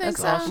 You think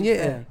That's so? all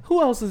Yeah.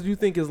 Who else do you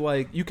think is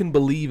like you can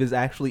believe is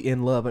actually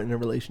in love and in a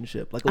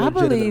relationship? Like a I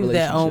legitimate believe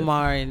that relationship?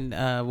 Omar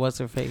and what's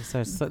her face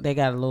they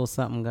got a little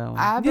something going.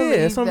 I Yeah, believe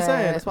that's what I'm that.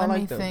 saying. That's why I Let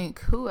like me them. think.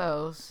 Who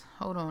else?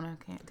 Hold on, I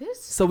can't.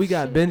 This. So we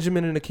got shit.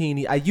 Benjamin and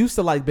Akini. I used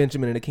to like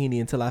Benjamin and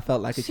Akini until I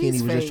felt like She's Akini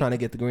was fake. just trying to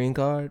get the green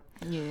card.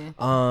 Yeah.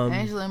 Um,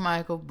 Angela and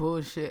Michael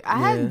bullshit. I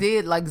Yeah. had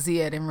did like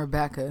Ziad and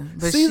Rebecca,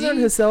 but Caesar and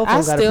his cell phone I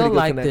got a still pretty good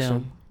like connection.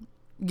 them.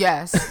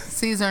 yes,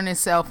 Caesar and his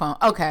cell phone.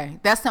 Okay,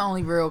 that's the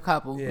only real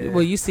couple. Yeah.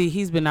 Well, you see,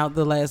 he's been out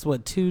the last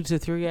 2 to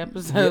 3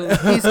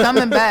 episodes. He's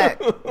coming back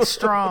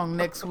strong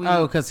next week.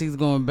 Oh, because he's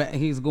going back.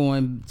 He's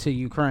going to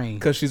Ukraine.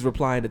 Because she's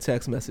replying to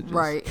text messages.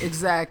 Right,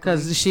 exactly.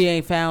 Because she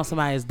ain't found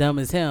somebody as dumb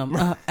as him.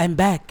 I'm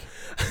back.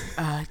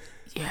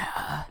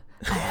 Yeah,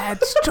 I had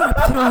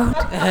strep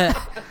throat.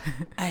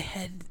 I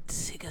had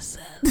sickle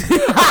cell.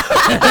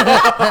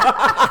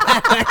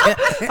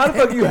 How the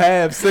fuck you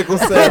have sickle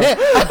cell?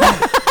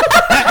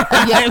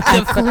 I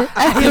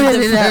am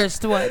the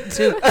first one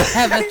to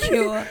have a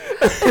cure.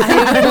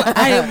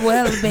 I am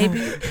well,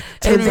 baby,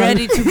 and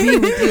ready to be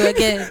with you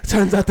again.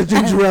 Turns out the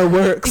ginger ale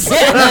works.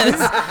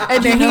 Yes.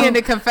 And then he in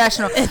the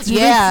confessional.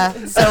 Yeah.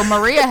 So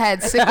Maria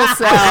had sickle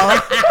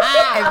cell,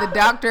 and the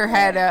doctor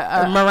had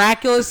A a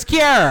miraculous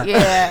cure.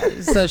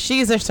 yeah. So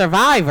she's a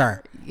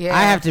survivor. Yeah.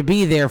 I have to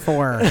be there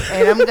for her.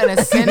 And I'm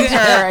gonna send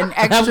her an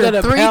extra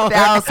gonna tell her.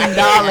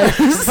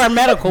 $3,000. For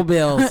medical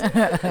bills.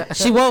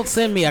 She won't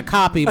send me a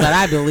copy, but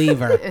I believe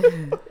her.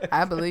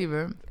 I believe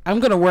her. I'm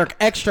gonna work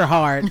extra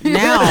hard.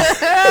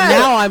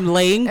 Now I'm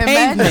laying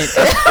Imagine- pavement.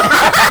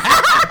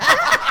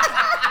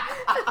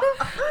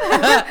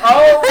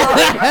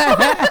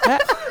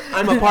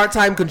 I'm a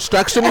part-time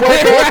construction worker.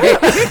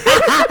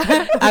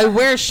 I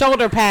wear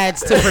shoulder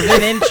pads to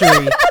prevent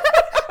injury.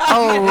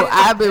 Oh,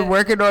 I've been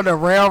working on the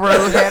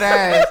railroad head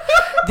ass.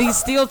 These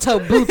steel toe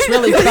boots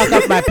really fuck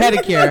up my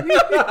pedicure.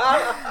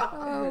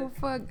 Oh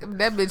fuck,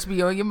 that bitch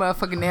be on your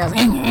motherfucking nails.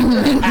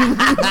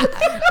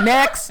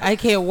 Next, I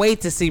can't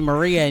wait to see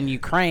Maria in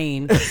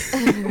Ukraine.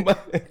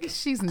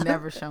 she's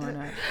never showing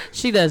up.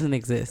 She doesn't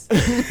exist.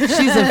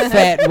 She's a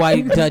fat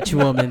white Dutch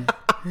woman.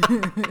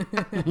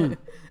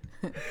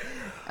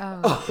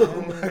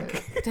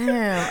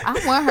 Damn,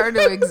 I want her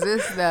to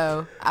exist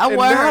though. I And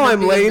want her now to I'm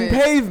be a laying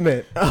bitch.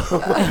 pavement. All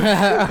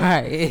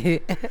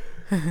right.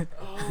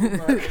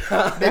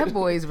 That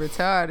boy's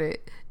retarded.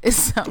 It's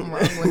something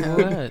wrong with him.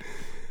 What?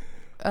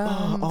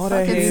 All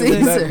that fucking hands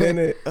in that Caesar.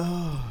 minute.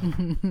 Oh,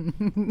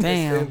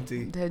 Damn.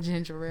 empty. That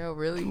ginger ale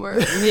really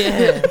works.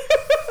 Yeah.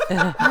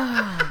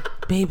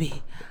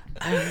 Baby,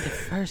 I'm the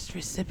first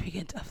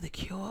recipient of the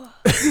cure.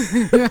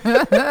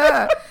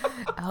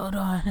 Hold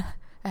on.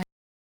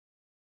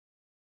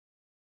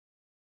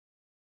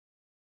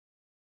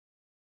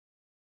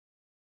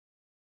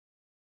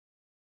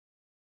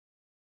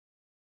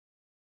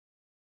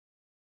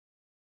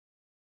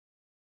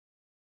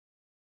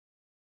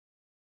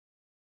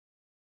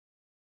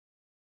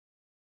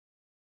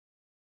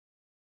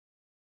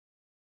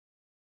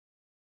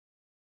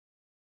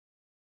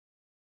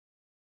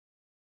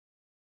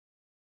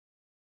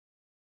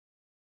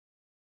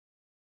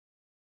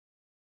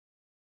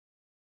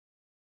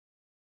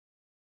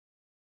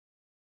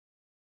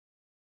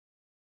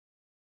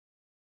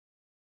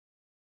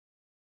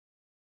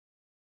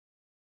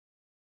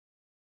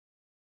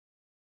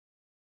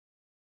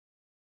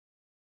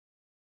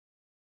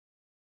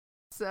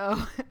 So,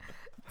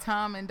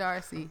 Tom and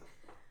Darcy.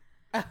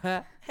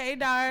 Hey,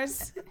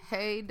 Dars.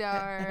 Hey,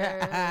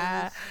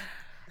 Darcy.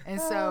 And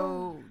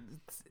so,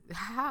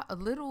 how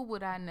little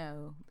would I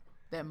know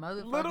that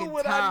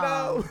motherfucking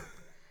Tom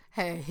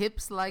had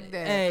hips like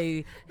that.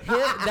 Hey,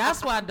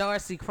 that's why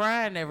Darcy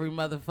crying every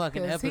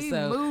motherfucking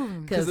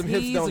episode. Because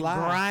he's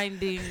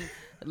grinding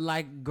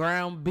like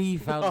ground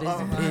beef out this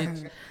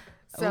bitch.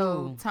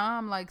 So Ooh.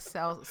 Tom likes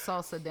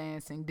salsa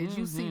dancing. Did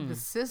you see the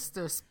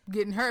sister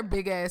getting her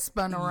big ass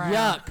spun around?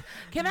 Yuck.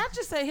 Can I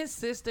just say his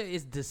sister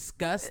is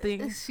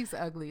disgusting? She's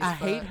ugly as I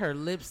fuck. hate her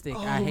lipstick.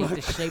 I hate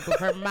the shape of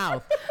her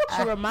mouth.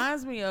 She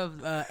reminds me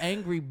of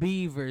Angry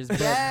Beavers, but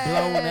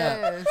blown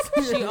up.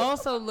 She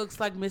also looks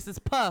like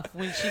Mrs. Puff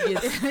when she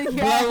gets blown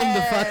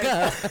the fuck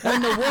up.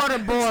 When the water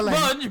boiling.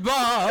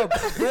 SpongeBob.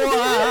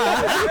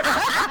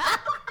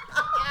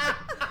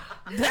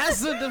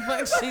 That's what the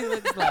fuck she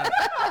looks like.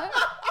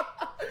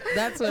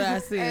 That's what I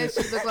see. And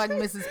she looked like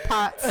Mrs.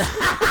 Potts.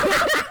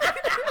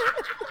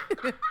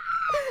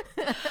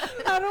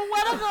 I don't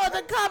want to go in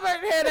the cupboard,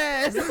 hit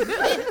ass.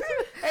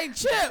 Hey,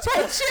 Chip.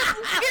 Hey, Chip,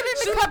 get in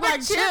the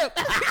cupboard, Chip.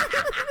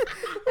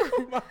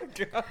 Oh, my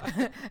God.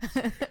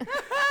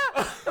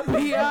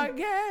 Beyond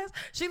gas.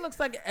 She looks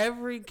like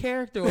every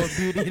character on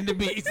Beauty and the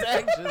Beast,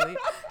 actually.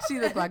 She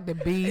looked like the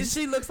beast.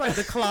 She looks like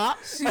the clock.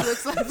 She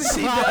looks like the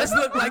She clock. does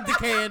look like the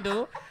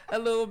candle a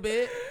little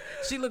bit.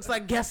 She looks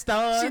like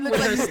Gaston She looks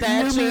with like her the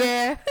stature.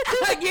 Lumiere.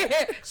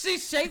 Yeah,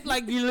 she's shaped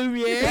like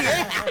Lumiere.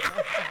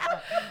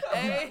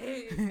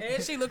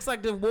 And she looks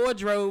like the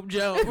wardrobe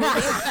Joe.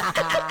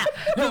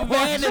 The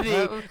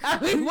vanity. I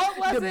mean, what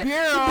was The it?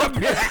 bureau.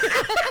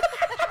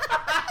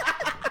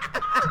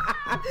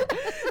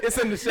 It's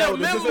in the The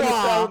shoulders. It's in the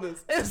memoir.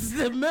 shoulders. It's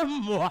the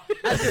memoir.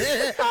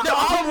 The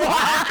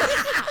armoire.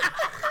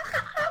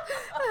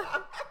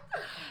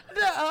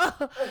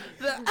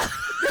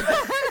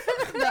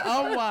 The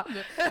armoire.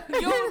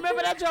 You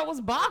remember that joint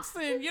was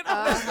boxing, you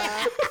know?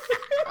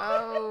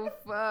 Oh,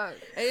 fuck.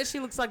 And she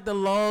looks like the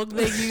log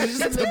they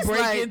used to looks break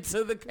like-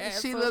 into the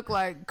castle. She looked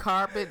like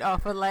carpet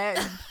off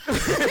Aladdin.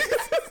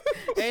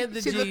 and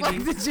the She genie. looked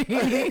like the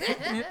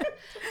genie.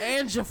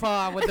 And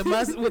Jafar with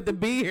the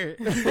beard.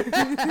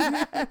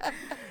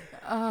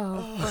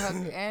 Oh,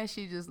 fuck. And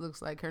she just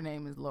looks like her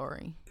name is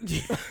Lori.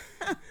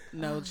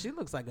 No, she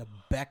looks like a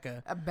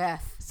Becca. A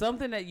Beth.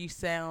 Something that you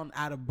sound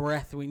out of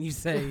breath when you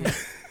say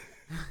it.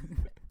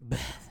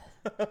 Beth.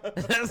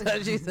 That's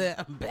how she said.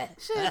 I'm Beth.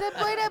 Shit, that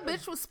boy, that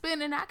bitch was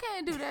spinning. I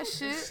can't do that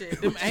shit.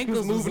 Shit, them ankles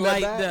was moving that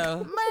light back. though.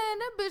 Man,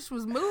 that bitch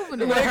was moving.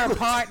 With her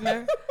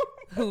partner,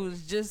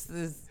 who's just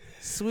as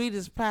sweet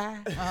as pie.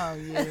 Oh,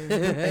 yeah.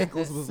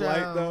 Ankles was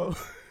light though.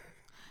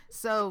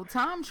 So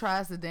Tom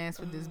tries to dance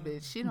with this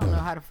bitch. She don't know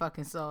how to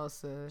fucking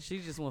salsa. She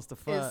just wants to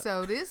And fuck.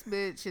 so this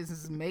bitch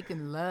is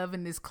making love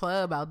in this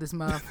club out this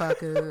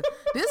motherfucker.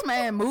 This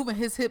man moving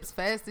his hips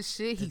fast as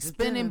shit. He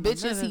spinning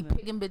bitches. He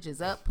picking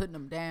bitches up, putting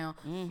them down.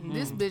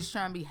 This bitch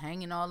trying to be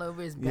hanging all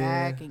over his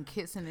back and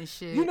kissing and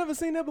shit. You never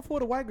seen that before?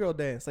 The white girl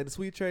dance, like the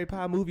sweet cherry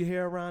pie. Move your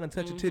hair around and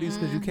touch your titties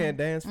because you can't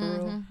dance for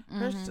real.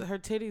 Her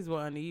titties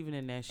were uneven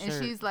in that shirt.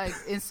 And she's like,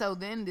 and so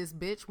then this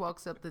bitch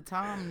walks up to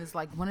Tom and is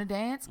like, "Want to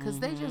dance?" Because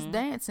they just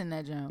dance in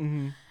that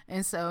jump.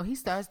 And so he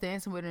starts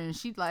dancing with her, and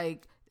she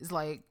like is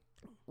like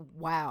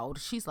wowed.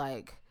 She's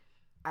like,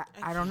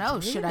 I don't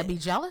know. Should I be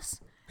jealous?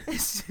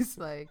 It's just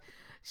like,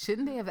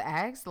 shouldn't they have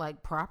asked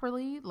like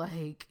properly?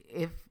 Like,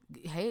 if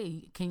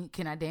hey, can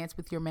I dance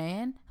with your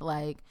man?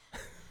 Like,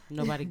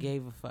 Nobody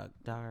gave a fuck,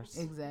 Dars.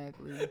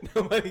 exactly.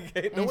 No one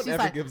she's ever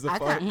like, gives a I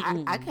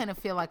fuck. kind of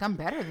feel like I'm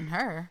better than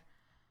her.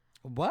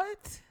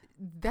 What?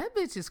 That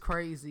bitch is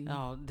crazy.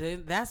 Oh,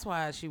 that's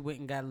why she went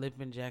and got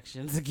lip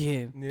injections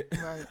again. Yeah.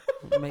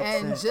 Right. Makes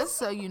And sense. just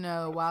so you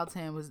know, while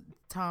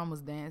Tom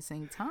was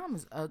dancing, Tom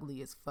is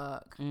ugly as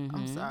fuck.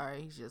 I'm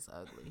sorry, he's just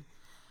ugly.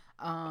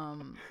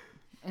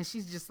 And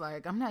she's just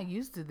like, I'm not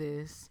used to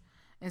this.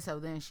 And so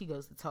then she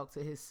goes to talk to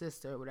his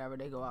sister or whatever.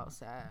 They go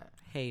outside.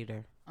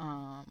 Hater.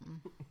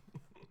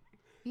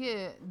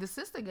 Yeah, the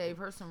sister gave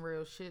her some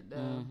real shit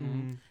though.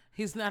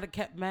 He's not a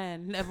kept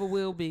man. Never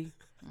will be.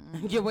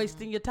 You're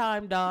wasting your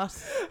time,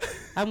 Dars.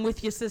 I'm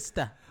with your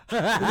sister.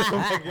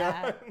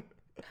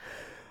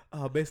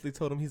 Basically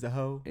told him he's a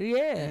hoe.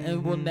 Yeah,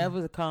 and will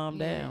never calm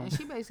Yeah, down. and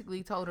she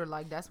basically told her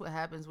like that's what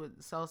happens with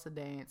salsa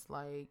dance.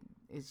 Like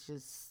it's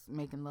just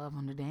making love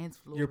on the dance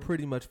floor. You're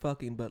pretty much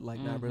fucking, but like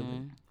not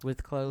really.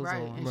 With clothes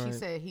Right, on. and she Right.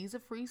 said he's a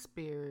free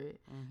spirit.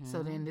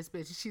 So then this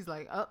bitch, she's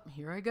like, "Up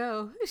here I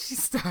go." She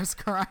starts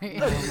crying.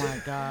 Oh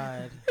my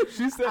God.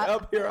 She said,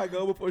 "Up here I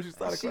go" before she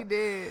started She crying.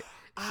 did.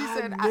 She I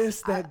said,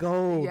 missed that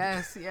gold.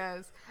 Yes,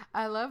 yes.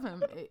 I love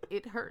him.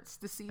 It hurts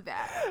to see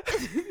that.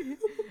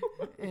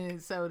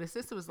 And so the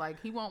sister was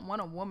like, he won't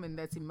want a woman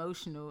that's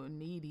emotional and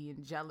needy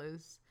and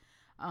jealous.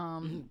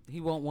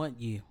 He won't want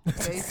you.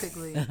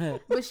 Basically.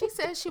 But she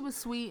said she was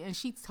sweet, and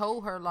she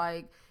told her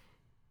like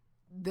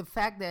the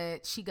fact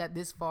that she got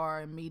this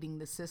far in meeting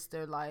the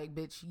sister, like,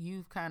 bitch,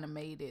 you've kind of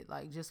made it.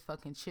 Like, just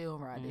fucking chill,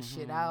 ride this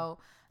shit out.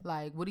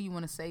 Like, what do you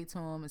want to say to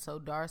him? And so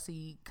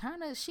Darcy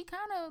kind of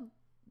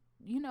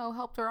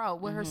helped her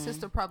out, what her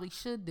sister probably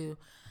should do.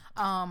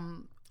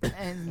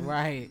 And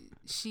Right.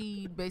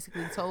 she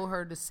basically told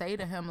her to say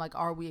to him, like,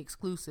 are we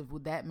exclusive?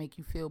 Would that make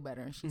you feel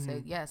better? And she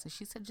said yes. And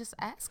she said, just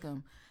ask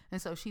him.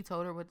 And so she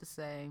told her what to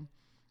say.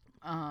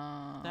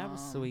 That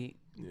was sweet.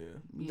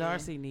 Yeah.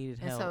 Darcy needed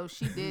And help. so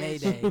she did.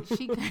 Mayday.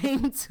 She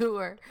came to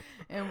her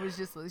and was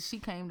just, she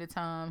came to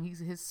Tom. He's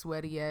his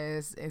sweaty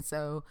ass. And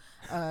so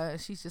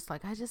she's just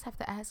like, I just have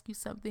to ask you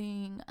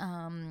something.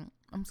 I'm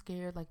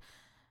scared. Like,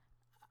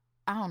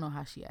 I don't know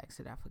how she asked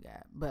it. I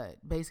forgot. But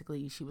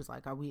basically, she was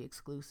like, are we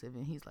exclusive?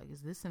 And he's like,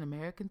 is this an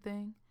American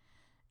thing?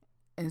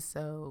 And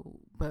so,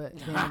 but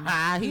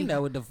then he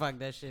know what the fuck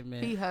that shit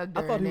meant. he hugged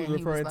her. I thought and he was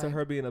then referring to like,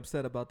 her being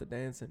upset about the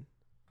dancing.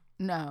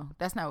 No,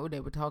 that's not what they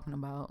were talking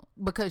about.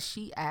 Because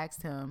she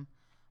asked him,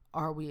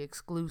 are we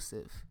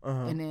exclusive?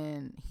 And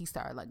then he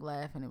started like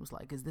laughing. It was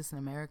like, is this an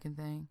American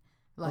thing?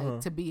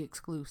 Like to be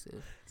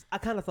exclusive. I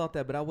kind of thought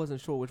that, but I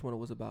wasn't sure which one it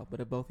was about. But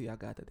if both of y'all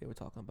got that they were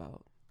talking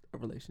about a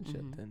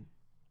relationship, then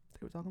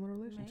they were talking about a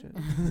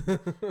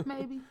relationship.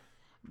 Maybe.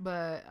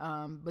 But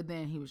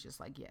then he was just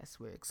like, yes,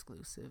 we're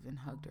exclusive, and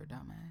hugged her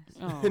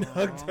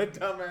dumbass.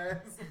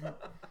 Dumbass.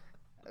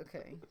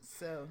 Okay,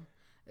 so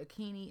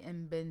Akini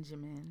and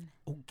Benjamin.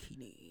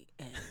 Okini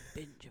and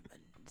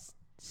Benjamin's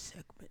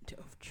segment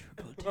of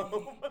Triple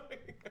D.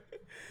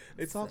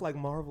 They talk like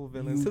Marvel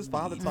villains. His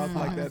father talked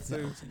like that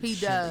too. He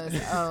does.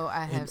 Oh,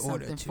 I have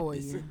order something to for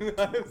you.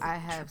 I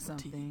have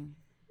something.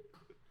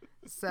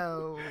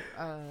 So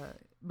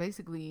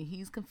basically,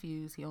 he's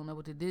confused. He don't know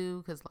what to do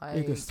because, like,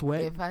 Nigga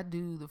sweat. if I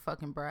do the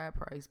fucking bride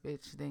price,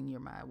 bitch, then you're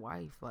my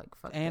wife. Like,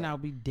 fuck And that. I'll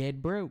be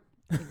dead broke.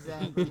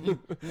 Exactly.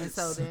 And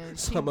so then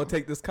So I'm gonna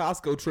take this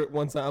Costco trip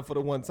one time for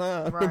the one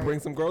time Right. and bring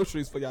some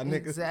groceries for y'all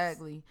niggas.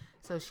 Exactly.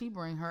 So she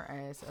bring her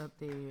ass up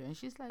there, and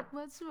she's like,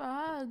 "What's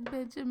wrong,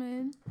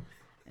 Benjamin?"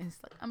 And it's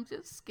like, "I'm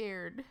just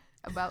scared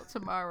about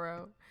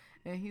tomorrow."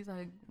 And he's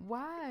like,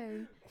 "Why?"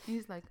 And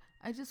he's like,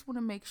 "I just want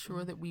to make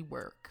sure that we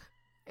work."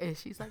 And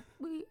she's like,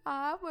 "We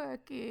are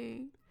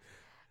working."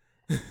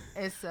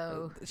 And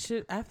so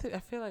I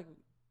feel like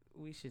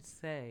we should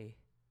say,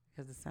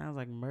 because it sounds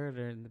like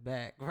murder in the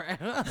back,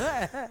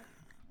 right?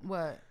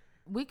 what?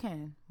 We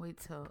can wait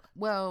till.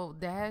 Well,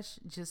 Dash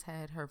just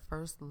had her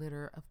first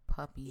litter of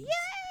puppies.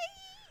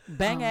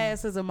 Bang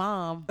ass as a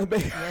mom.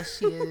 Yes,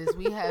 she is.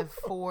 We have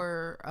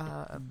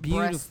 4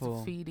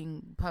 Beautiful.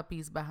 breastfeeding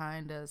puppies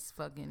behind us,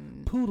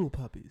 fucking Poodle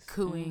puppies.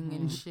 cooing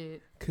and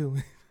shit. Cool.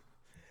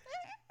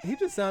 He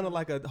just sounded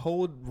like a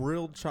whole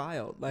real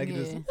child. Like Yeah.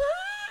 just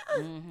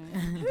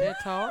They're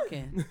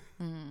talking.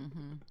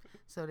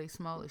 So they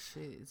small as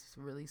shit. It's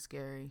really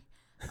scary.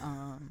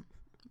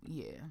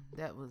 Yeah,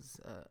 that was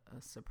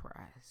a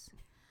surprise.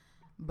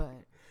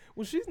 But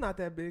well, she's not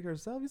that big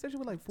herself. You said she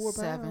was like 4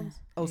 7. pounds.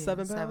 Oh, Yeah,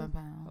 7 pounds. 7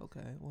 pounds.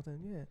 Okay, well then,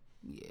 yeah.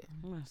 Yeah.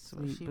 That's So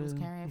sweet, she was boo.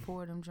 carrying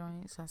 4 of them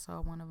joints. I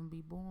saw one of them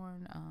be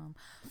born.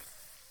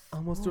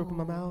 Almost threw up in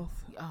my Ooh.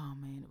 mouth. Oh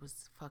man, it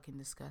was fucking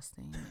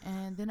disgusting.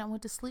 And then I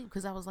went to sleep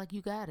because I was like,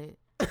 "You got it."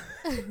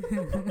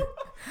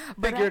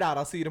 Figure it out.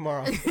 I'll see you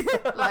tomorrow.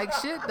 Like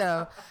shit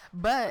though.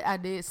 But I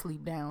did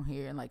sleep down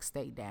here and like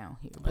stay down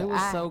here. But It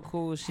was I so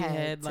cool. She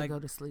had to like go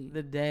to sleep.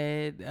 the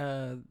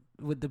dad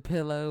with the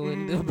pillow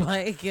and the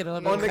blanket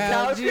on On the the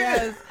couch. couch,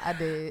 Yes. I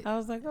did. I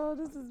was like, oh,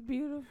 this is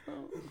beautiful.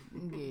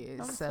 Yeah.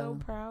 I'm so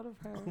proud of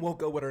her.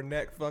 Woke up with her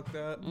neck fucked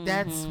up.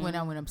 That's when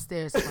I went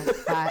upstairs at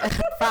like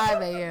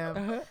 5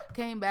 a.m.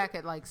 Came back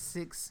at like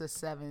 6 or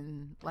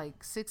 7,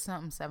 like 6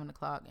 something, 7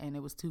 o'clock, and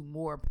it was 2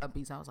 more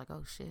puppies. I was like,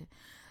 oh shit.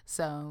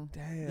 So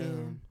Damn.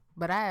 yeah.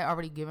 But I had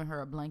already given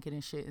her a blanket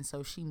and shit, and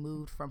so she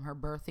moved from her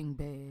birthing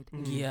bed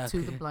Yeah.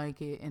 to the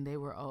blanket, and they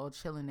were all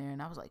chilling there,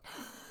 and I was like,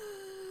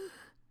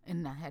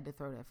 and I had to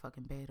throw that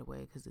fucking bed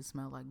away because it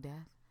smelled like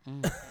death,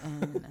 and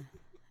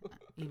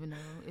even though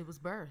it was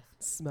birth.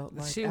 Smelled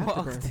like She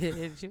afterbirth. walked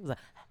in. She was like,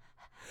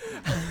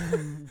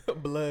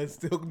 Blood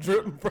still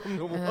dripping from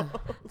the wall.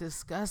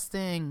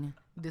 Disgusting.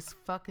 This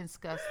fucking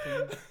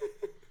disgusting.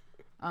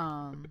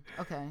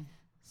 Okay.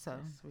 So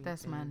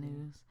that's my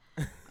news.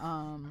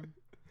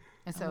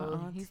 And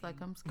so he's like,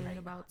 I'm scared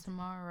about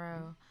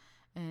tomorrow.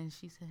 And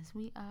she says,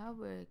 we are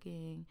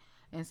working.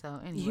 And so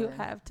anyway. you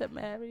have to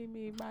marry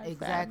me. My family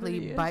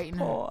Exactly, is biting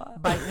poor.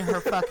 her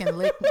fucking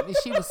lip.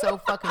 She was so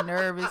fucking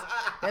nervous.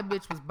 That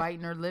bitch was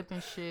biting her lip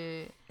and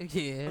shit.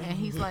 Yeah. And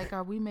he's like,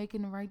 are we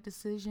making the right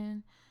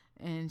decision?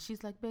 And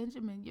she's like,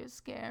 Benjamin, you're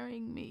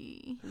scaring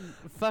me.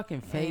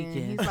 Fucking And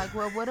faking. he's like,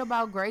 well, what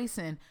about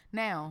Grayson?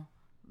 Now,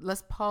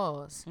 let's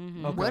pause.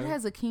 Okay. What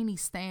has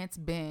Akini's stance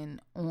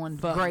been on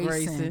Fuck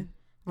Grayson?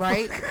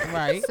 Right?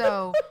 Right.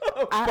 So,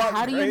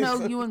 how do you know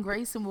Grayson. you and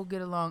Grayson will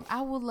get along?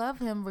 I will love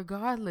him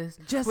regardless.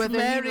 Just whether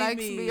marry he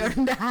likes me. me or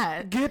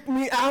not. Get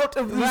me out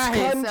of this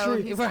Right, so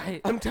country. he's-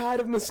 right. I'm tired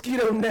of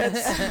mosquito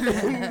nets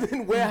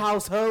and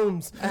warehouse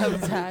homes. I'm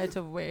tired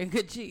of wearing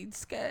a jean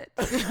skirt.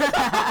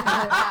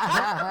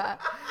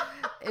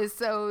 And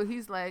so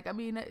he's like, I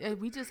mean,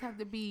 we just have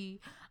to be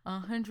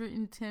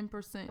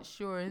 110%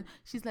 sure. And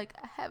she's like,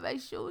 have I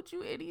showed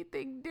you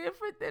anything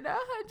different than 110%?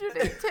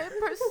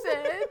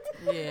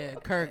 Yeah,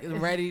 Kirk is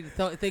ready,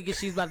 thinking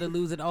she's about to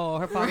lose it all.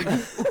 Her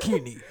father's like,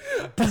 Kenny,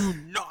 do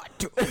not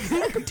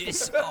fuck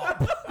this up.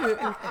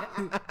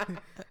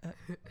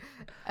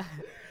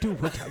 Do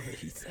whatever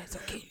he says,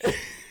 okay?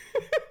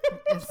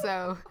 And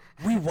so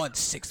We want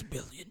 6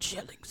 billion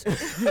shillings.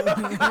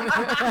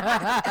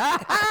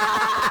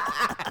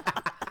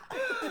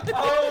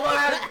 Oh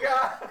my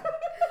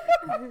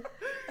god.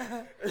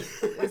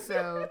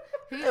 so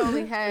he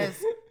only has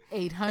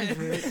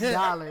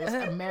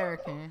 $800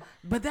 American.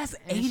 But that's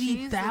And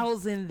she's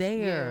 80,000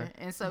 there.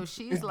 Yeah, and so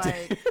she's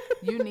like,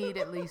 you need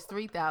at least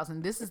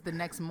 3,000. This is the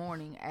next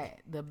morning at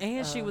the.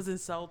 And she was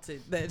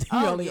insulted that he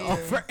Oh, only yeah.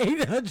 offered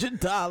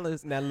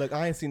 $800. Now look,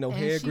 I ain't seen no And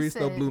hair she grease,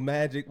 no said- blue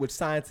magic, which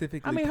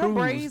scientifically I mean, her proves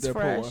braids they're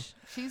fresh. poor.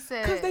 She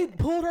said. Because they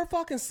pulled her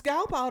fucking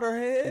scalp out her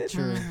head.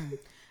 True.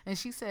 And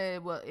she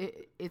said, well,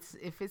 it's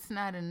if it's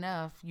not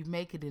enough, you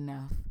make it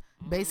enough.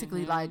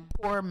 Basically, like,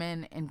 poor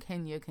men in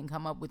Kenya can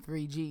come up with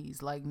 3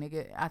 G's. Like,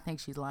 nigga, I think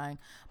she's lying.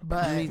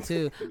 But Me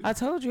too. I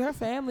told you her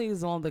family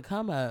is on the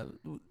come up.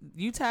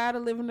 You tired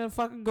of living in a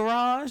fucking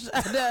garage?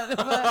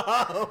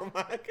 Oh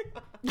my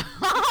god.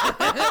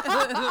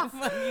 What the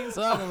fuck you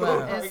talking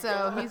about? and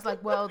so he's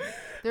like, well,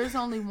 there's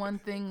only one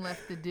thing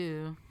left to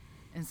do.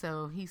 And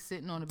so he's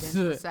sitting on a bench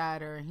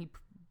beside her, and he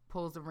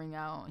pulls the ring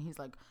out, and he's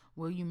like,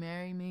 will you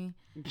marry me?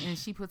 And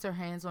she puts her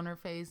hands on her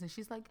face, and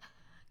she's like,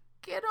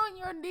 get on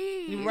your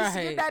knees.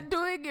 Right. You're not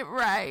doing it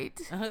right.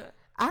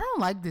 I don't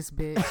like this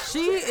bitch. She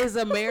is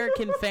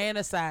American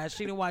fantasized.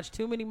 She done watched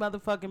too many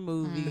motherfucking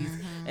movies,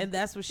 and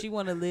that's what she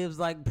want to live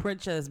like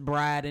Princess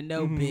Bride. And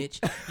no, bitch,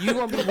 you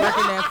gonna be working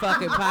at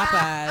fucking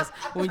Popeyes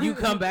when you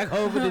come back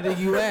over to the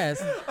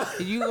U.S.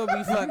 And you gonna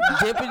be fucking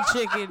dipping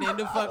chicken in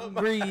the fucking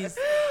grease,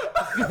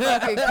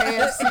 Fucking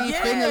KFC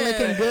finger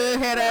licking good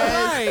head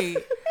ass. right?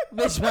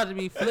 Bitch about to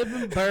be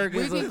flipping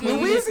burgers. We can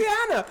with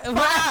get Louisiana.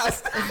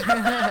 Fast.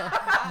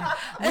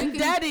 and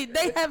daddy,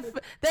 they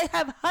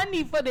have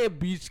honey for their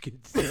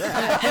biscuits.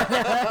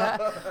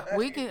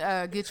 We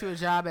can get you a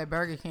job at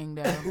Burger King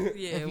though.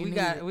 Yeah, if you we need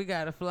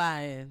got it. to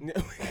fly in.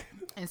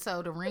 And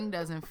so the ring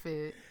doesn't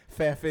fit.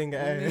 Fat finger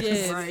ass.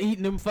 Yeah, Right.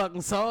 eating them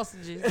fucking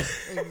sausages,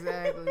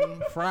 Exactly.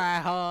 fry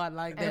hard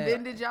like that. And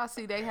then did y'all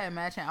see they had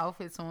matching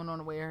outfits on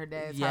the way to her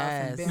dad's house,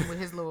 Yes. and Ben with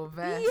his little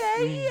vest.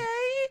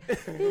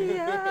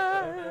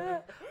 Yeah.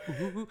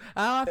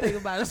 All I think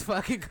about is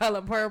fucking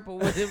Color Purple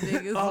with them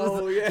niggas.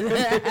 Oh yeah.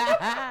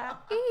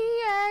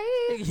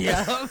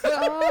 Yeah. Oh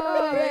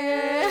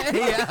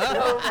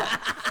yeah.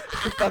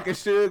 Fucking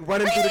Suge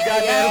running through the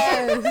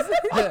goddamn.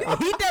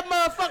 Heat that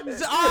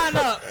motherfucker's arm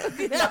up.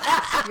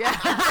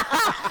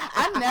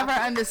 I never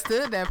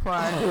understood that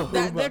part.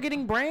 They're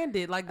getting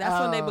branded. Like, that's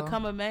when they Oh.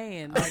 become a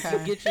man. Like, Okay.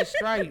 to get you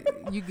straight.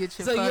 You get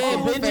your So, yeah,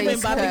 fucking Benjamin face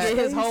about to cut. get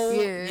his whole...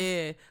 Yeah.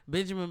 Yeah.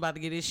 Benjamin about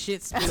to get his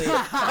shit split. They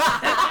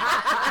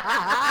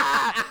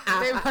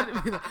about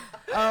to be like,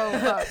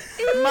 oh,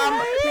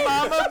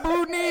 Mama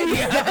Boonie.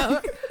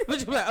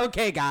 But you're like,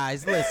 okay,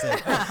 guys, listen.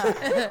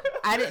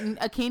 I didn't.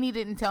 Akini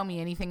didn't tell me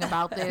anything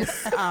about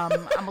this. I'm a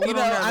little You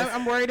know, nervous.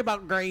 I'm worried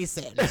about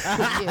Grayson.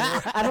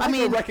 Yeah. I don't think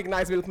you'll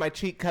recognize me with my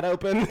cheek cut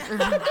open.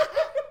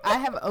 I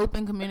have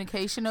open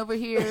communication over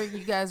here.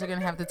 You guys are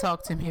gonna have to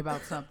talk to me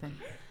about something.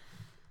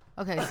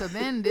 Okay, so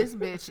then this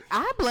bitch,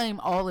 I blame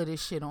all of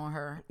this shit on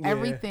her. Yeah,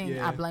 Everything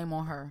yeah. I blame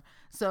on her.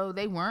 So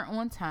they weren't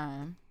on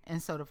time,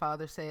 and so the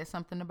father said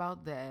something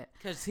about that.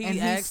 Because And he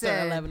asked her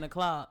said- 11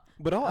 o'clock.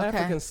 But all Okay.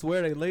 Africans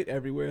swear they late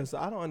everywhere, so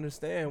I don't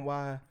understand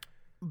why.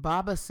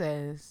 Baba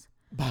says,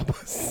 Baba.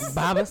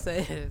 Baba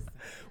says.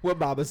 What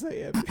Baba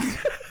said?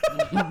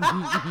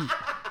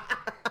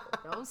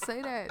 "Don't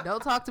say that.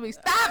 Don't talk to me.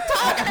 Stop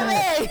talking to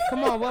me."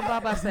 Come on, what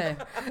Baba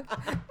said?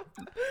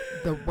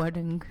 The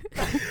wedding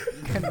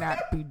cannot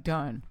be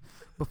done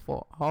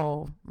before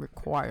all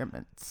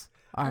requirements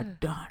are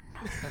done.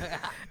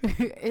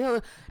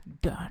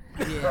 Done.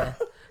 Yeah.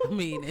 I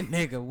mean,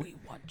 nigga, we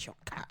want your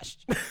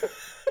costume.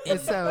 And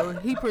so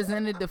he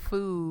presented the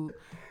food,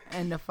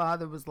 and the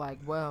father was like,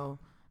 well,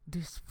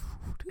 this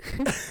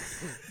food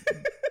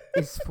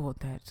is for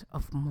that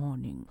of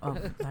mourning of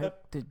like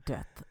the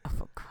death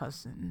of a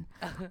cousin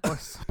or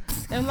something.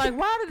 And like,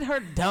 why did her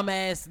dumb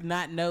ass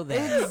not know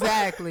that?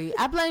 Exactly.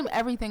 I blame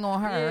everything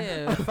on her.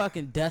 Yeah,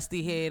 fucking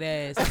dusty head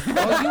ass.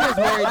 All you was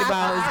worried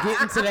about is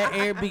getting to that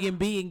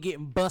Airbnb and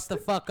getting bust the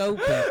fuck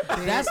open.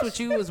 That's what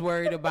you was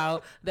worried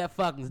about. That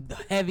fucking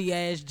heavy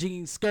ass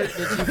jean skirt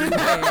that you be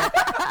wearing.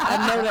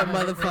 I know that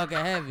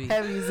motherfucker heavy.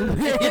 Heavy as a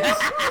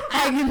bitch.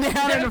 Hanging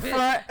down in the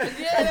front.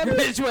 Yeah, that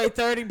bitch weigh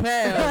 30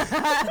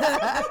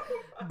 pounds.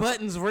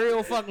 Buttons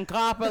real fucking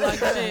copper like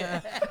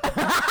shit.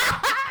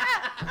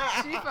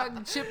 She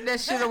fucking chipped that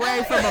shit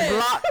away from a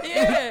block.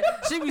 Yeah,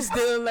 she be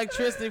stealing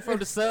electricity from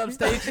the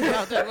substation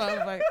out there.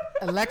 Motherfucker.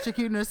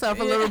 Electrocuting herself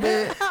a little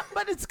bit.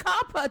 But it's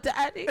copper,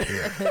 daddy.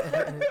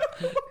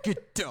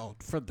 Get down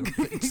from the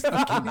face.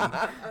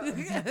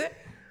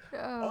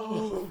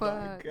 Oh,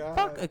 fuck.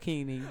 Fuck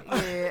Akini.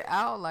 Yeah,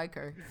 I don't like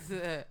her.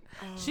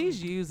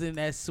 She's using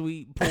that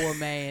sweet poor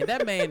man.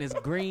 That man is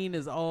green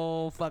as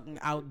all fucking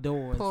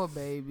outdoors. Poor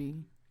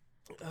baby.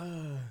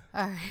 All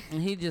right.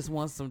 And he just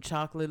wants some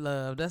chocolate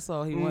love. That's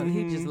all he wants.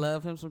 He just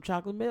love him some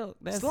chocolate milk.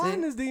 That's Slide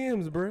in it. his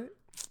DMs, Brett.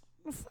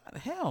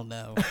 Hell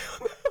no.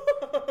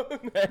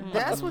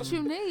 That's what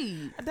you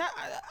need.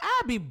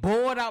 I'd be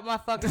bored out my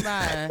fucking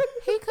mind.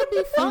 He could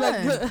be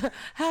fun.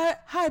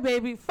 Hi,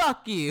 baby.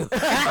 Fuck you.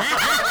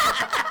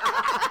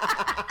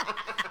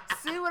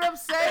 See what I'm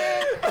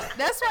saying?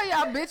 That's why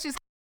y'all bitches.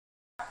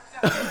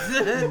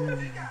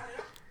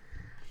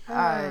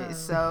 Alright,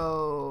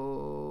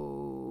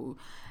 so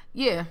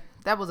yeah,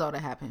 that was all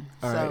that happened.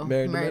 All so right,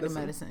 Married to to Medicine?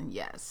 Medicine,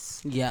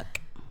 yes. Yuck.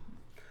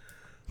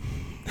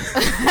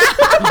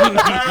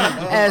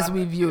 As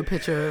we view a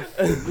picture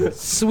of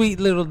Sweet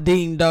little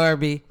Dean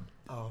Darby.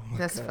 Oh my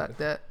that's God.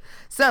 fucked up.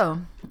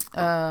 So,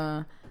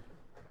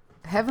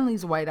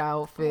 Heavenly's white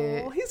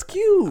outfit. Oh, he's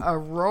cute.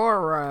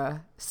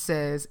 Aurora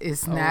says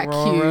it's not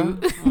Aurora.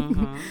 cute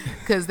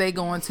because they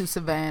going to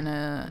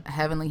Savannah.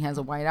 Heavenly has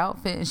a white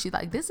outfit and she's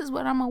like, "This is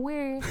what I'm gonna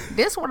wear.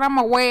 This what I'm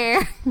gonna wear."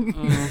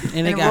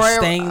 And it got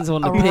stains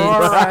on the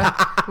Aurora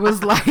pits.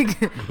 was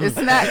like, "It's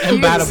not cute."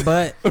 And by the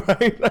butt.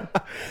 Right?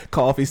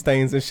 Coffee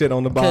stains and shit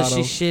on the Because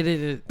bottom. she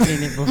shitted it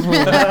in it before.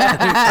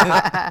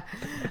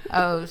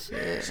 Oh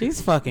shit!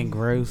 She's fucking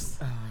gross.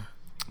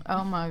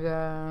 Oh my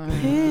god!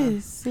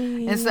 And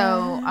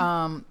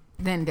so,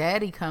 then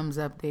Daddy comes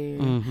up there,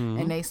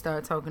 and they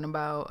start talking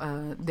about.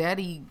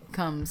 Daddy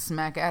comes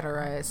smack at her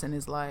ass and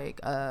is like,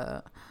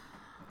 I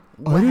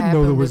didn't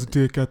know there was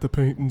dick at the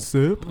paint and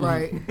sip.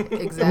 Right,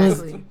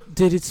 exactly.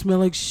 Did it smell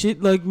like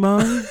shit like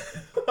mine?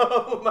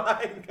 Oh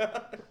my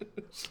God.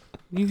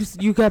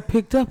 You got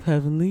picked up,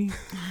 Heavenly.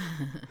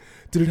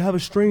 Did it have a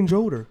strange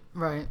odor?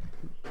 Right.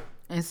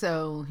 And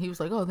so he was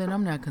like, "Oh, then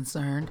I'm not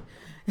concerned."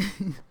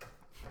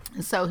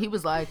 And so he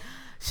was like,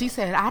 she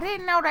said, "I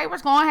didn't know they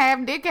was going to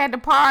have dick at the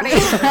party."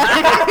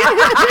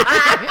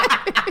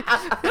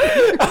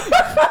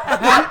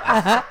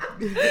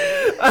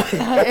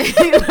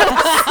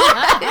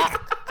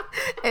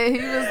 And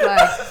he was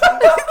like,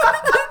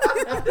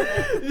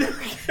 You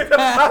get on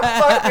my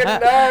fucking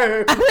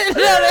nerve. I didn't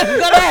know they was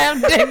gonna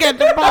have dick at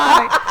the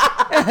party.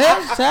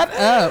 Shut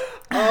up.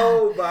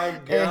 Oh my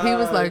God. and he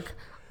was like,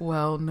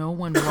 "Well, no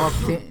one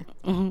walked in."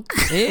 Ew,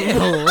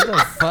 what the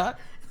fuck?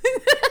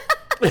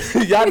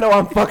 Y'all know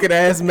I'm fucking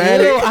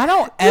asthmatic. Ew, I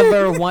don't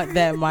ever want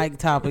that mic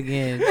top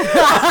again. You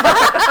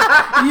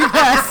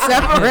got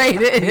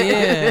separated.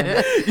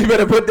 Yeah. You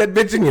better put that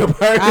bitch in your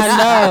purse. I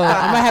know.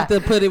 I'm gonna have to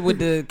put it with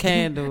the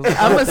candles.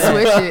 I'm gonna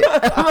switch it.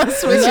 I'm gonna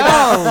switch it.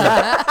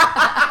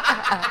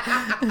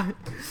 No.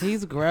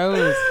 He's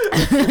gross.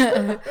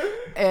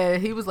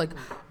 And he was like,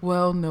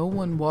 "Well, no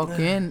one walked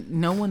in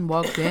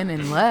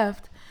and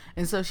left."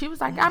 And so she was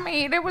like, "I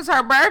mean, it was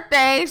her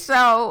birthday,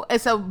 so." And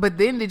so, but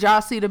then did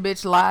y'all see the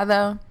bitch lie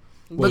though?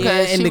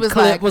 Because and she the was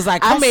clip like, was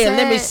like, "I "Come here,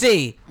 let me said-"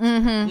 see."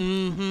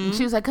 And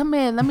she was like, "Come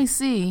here, let me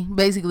see."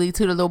 Basically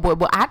to the little boy.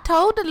 Well, I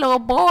told the little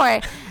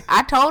boy,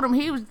 I told him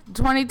he was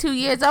 22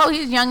 years old.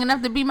 He's young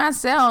enough to be my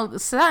son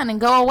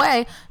and go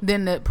away.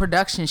 Then the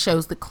production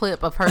shows the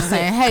clip of her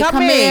saying, "Hey,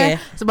 come here."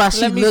 So while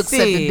she Let me looks at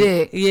see the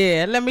dick.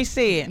 Yeah, let me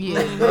see it.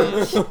 Yeah,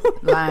 bitch.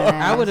 Lying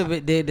I ass. would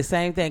have did the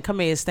same thing. Come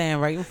here,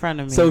 stand right in front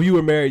of me. So if you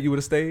were married, you would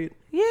have stayed?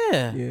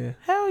 yeah. Yeah.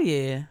 Hell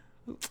yeah.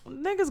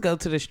 Niggas go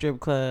to the strip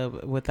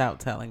club without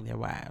telling their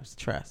wives.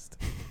 Trust.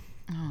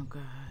 Oh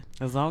God.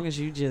 As long as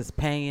you just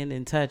paying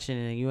and touching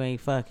and you ain't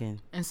fucking.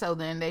 And so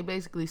then they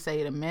basically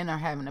say the men are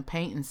having a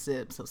paint and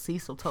sip. So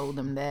Cecil told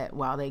them that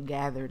while they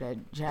gathered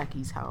at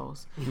Jackie's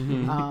house.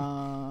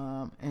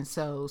 And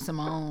so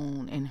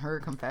Simone in her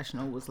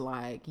confessional was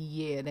like,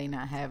 "Yeah, they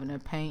not having a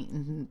paint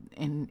and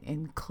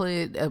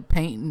clit, a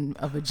paint and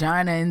a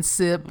vagina and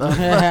sip. A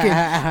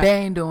fucking, they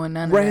ain't doing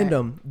none of that."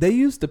 Random. They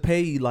used to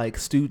pay like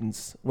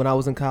students when I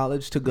was in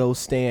college to go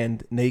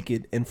stand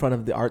naked in front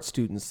of the art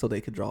students so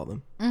they could draw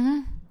them.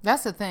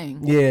 That's a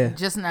thing. Yeah.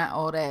 Just not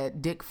all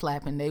that dick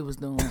flapping they was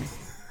doing.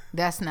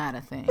 That's not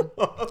a thing.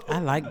 I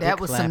like That dick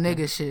was flapping. some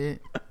nigga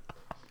shit.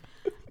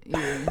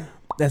 Yeah.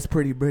 That's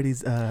Pretty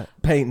Britty's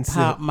paint and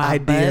Pop sip my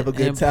idea butt of a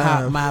good and time.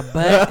 pop my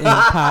butt and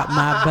pop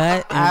my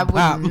butt and I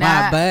pop would my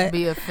not butt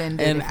be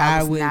offended and if I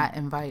was would not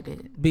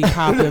invited. be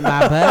popping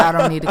my I butt.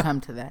 don't need to come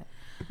to that.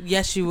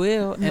 Yes, you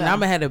will. And No. I'm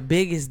gonna have the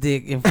biggest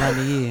dick in front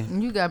of you.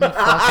 You got me fucked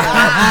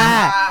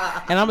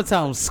up. And I'm gonna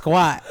tell him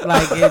squat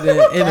like in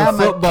the I'm gonna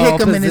football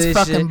kick him in position.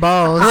 his fucking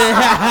balls.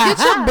 Get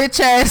your bitch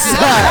ass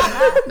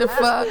up. The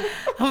fuck?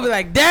 I'm gonna be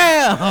like,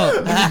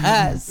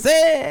 damn.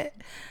 Said,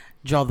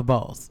 draw the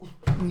balls.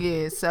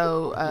 Yeah.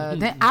 So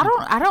then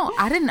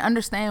I didn't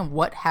understand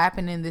what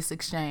happened in this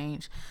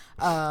exchange.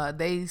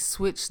 They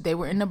switched. They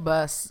were in the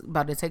bus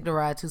about to take the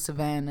ride to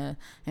Savannah,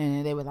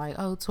 and they were like,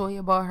 "Oh,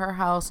 Toya bought her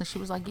house," and she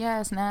was like,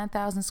 "Yes,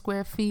 9,000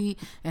 square feet."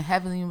 And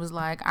Heavenly was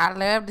like, "I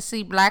love to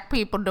see black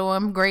people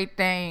doing great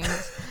things."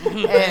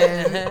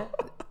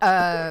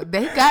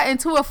 they got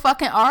into a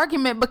fucking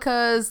argument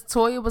because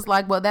Toya was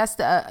like, well, that's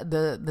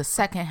the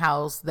second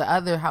house, the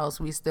other house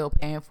we still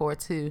paying for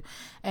too.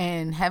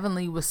 And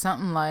Heavenly was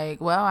something like,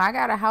 well, I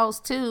got a house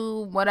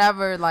too,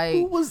 whatever. Like,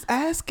 who was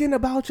asking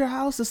about your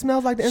house? It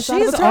smells like the inside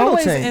She's of a turtle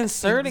always tank.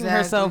 inserting Exactly.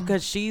 herself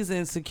because she's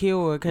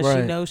insecure because she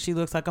Right. knows she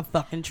looks like a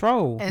fucking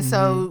troll. and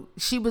so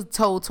she was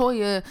told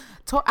Toya,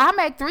 I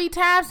make 3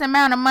 times the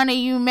amount of money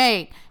you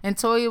make. And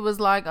Toya was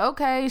like,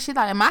 okay. She's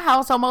like, my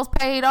house almost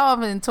paid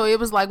off. And Toya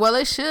was like, well,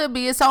 it should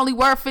be. It's only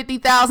worth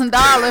 $50,000.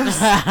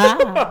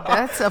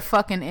 That's a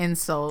fucking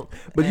insult.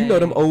 But you know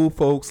them old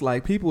folks,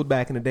 like people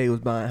back in the day was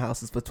buying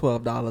houses for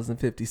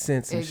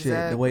 $12.50 and shit.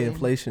 The way Exactly.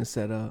 inflation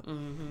set up.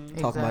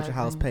 Talking about your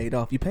house Exactly. paid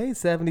off. You paid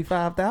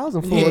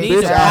 $75,000 for You a need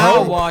bitch. to I power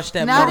hope. wash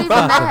that Not even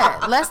motherfucker.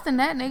 that. Less than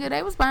that, nigga.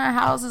 They was buying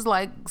houses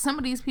like some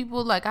of these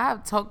people. Like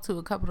I've talked to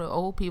a couple of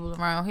old people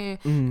around here.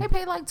 They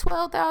paid like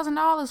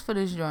 $12,000 for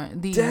this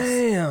joint. These,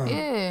 Damn.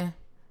 yeah.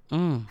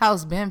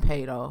 House been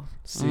paid off.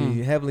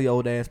 See, heavily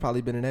old ass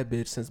probably been in that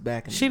bitch since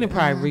back in She the done day.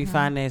 probably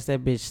refinanced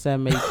that bitch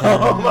 7-8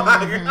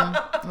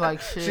 times.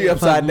 Like shit. She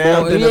upside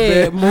down in the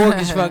Yeah, bed.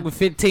 mortgage fucking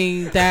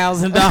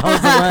 $15,000 a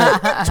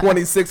month.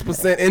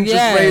 26% interest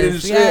rate and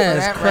shit.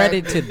 Yes, That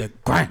credit right. to the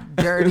ground.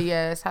 Dirty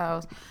ass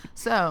house.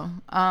 So,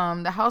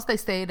 the house they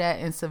stayed at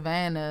in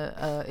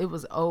Savannah, it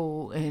was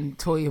old, and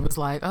Toya was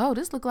like, "Oh,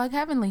 this look like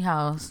Heavenly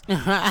House."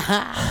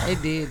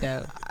 It did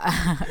though.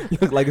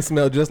 Look like it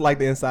smelled just like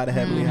the inside of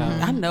Heavenly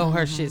House. I know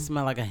her shit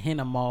smell like a hen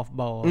of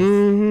mothballs.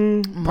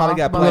 Probably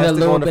got Mothball. With a plastic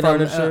little on the bit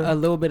of furniture. a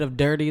little bit of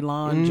dirty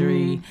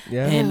laundry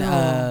Yeah.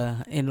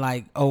 and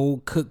like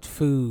old cooked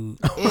food.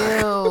 Ew,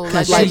 like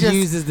Cause they she just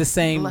uses the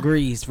same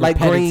grease like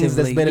greens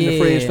that's repetitively. been in the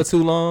fridge Yeah. for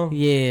too long.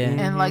 Yeah,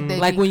 and like they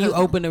like be when you cook-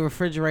 open the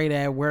refrigerator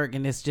at work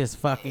and it's just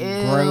fucking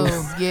Ew,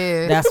 gross.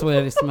 yeah. That's what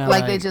it smells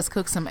like like. they just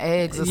cook some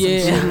eggs or some Yeah.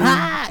 shit.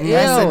 Ah,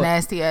 That's a ew.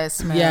 nasty ass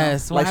smell.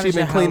 Yes, Like why she does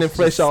been your cleaning house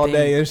fresh just all stink?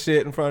 day and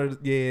shit in front of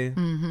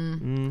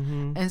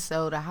And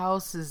so the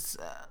house is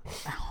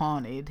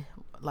haunted.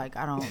 Like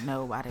I don't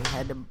know why they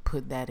had to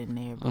put that in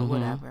there, but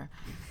whatever.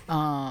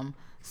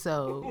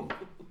 So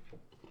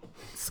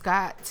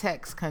Scott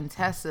texted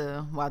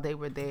Contessa while they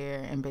were there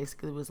and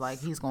basically was like,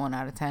 he's going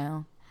out of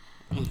town.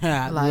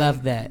 I Like,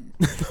 love that.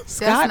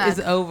 Scott not- is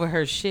over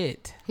her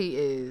shit. He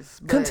is.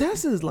 But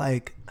Contessa's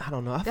like, I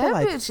don't know. I feel that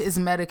like bitch is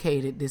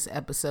medicated this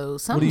episode. do you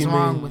Something's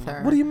wrong mean? with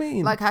her. What do you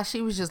mean? Like how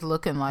she was just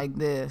looking like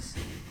this.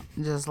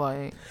 Just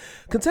like,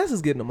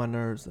 Contessa's getting on my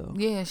nerves though.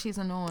 yeah, she's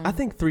annoying. I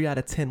think 3 out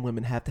of 10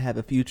 women have to have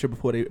a future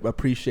before they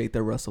appreciate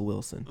their Russell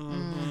Wilson.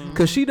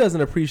 Because she doesn't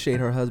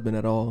appreciate her husband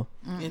at all.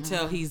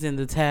 Until he's in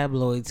the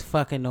tabloids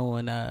fucking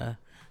on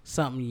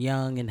something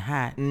young and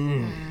hot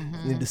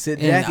Need to sit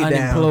and Jackie down.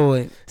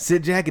 unemployed.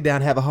 Sit Jackie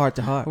down, have a heart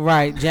to heart.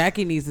 Right.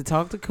 Jackie needs to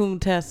talk to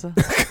Contessa.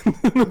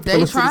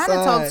 They us to trying to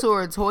the talk side. to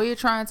her. Toya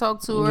trying to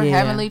talk to her. Yeah.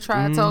 Heavenly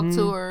trying to talk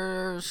to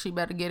her. She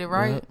better get it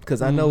right.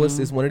 Because I know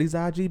it's one of these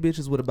IG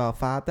bitches with about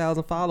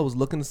 5,000 followers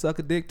looking to suck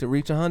a dick to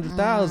reach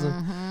 100,000.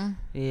 Yeah.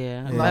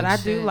 Yeah. But I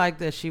do Shit. like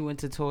that she went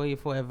to Toya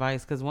for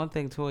advice because one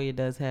thing Toya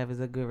does have is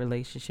a good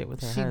relationship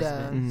with her She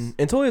husband. does.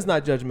 And Toya's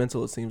not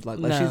judgmental, it seems like.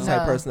 Like No. she's the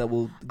type of No. person that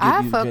will give I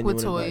you fuck genuine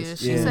with Toya. advice.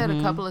 She Yeah. said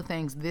a couple of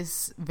things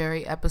this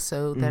very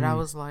episode that I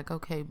was like,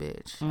 okay,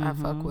 bitch, I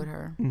fuck with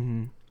her.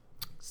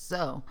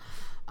 So,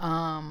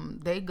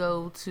 they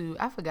go to,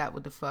 I forgot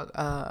what the fuck,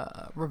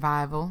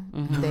 Revival.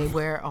 They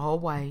wear all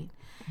white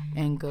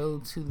and go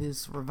to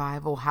this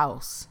Revival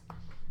house.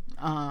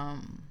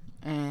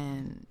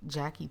 And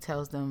Jackie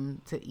tells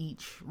them to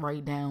each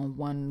write down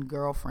one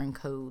girlfriend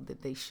code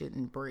that they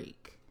shouldn't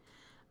break.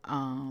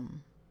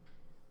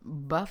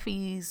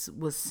 Buffy's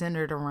was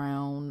centered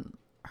around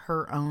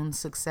her own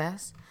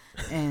success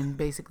and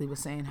basically was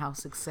saying how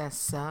success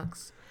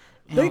sucks.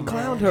 They And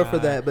clowned her for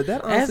that, but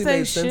that honestly they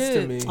made sense to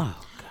should. me. Oh,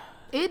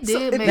 it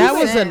did make that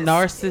was a sense.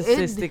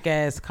 narcissistic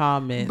ass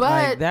comment. But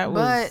like that was.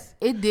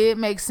 but it did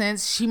make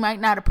sense. She might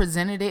not have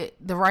presented it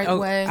the right Oh,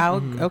 way,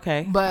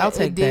 okay, but I'll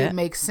take it did that.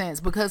 make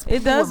sense because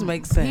It does with-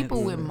 make sense.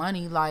 People with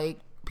money, like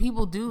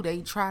people do,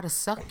 they try to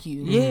suck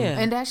you. Yeah.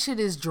 and that shit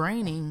is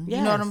draining. You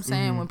know what I'm Yes.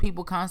 saying? When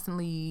people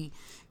constantly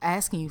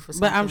asking you for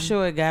something. But I'm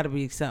sure it got to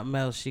be something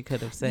else she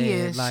could have said.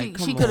 Yeah, like,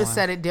 she could have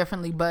said it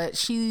differently, but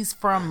she's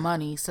from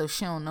money, so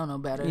she don't know no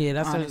better. Yeah,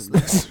 that's honestly.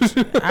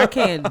 what, I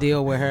can't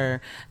deal with her.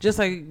 Just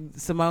like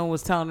Simone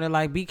was telling her,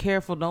 like, be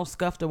careful, don't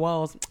scuff the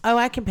walls. Oh,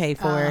 I can pay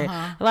for it.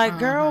 Like,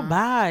 girl,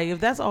 bye.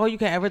 If that's all you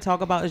can ever talk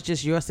about is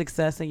just your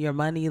success and your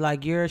money,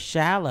 like, you're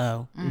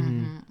shallow.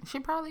 She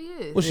probably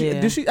is. Well,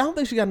 Yeah. did she? I don't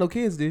think she got no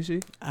kids, did she?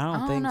 I don't I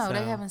don't think know. so.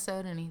 They haven't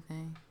said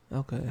anything.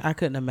 Okay. I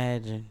couldn't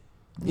imagine.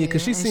 Yeah,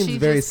 because she and seems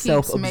very just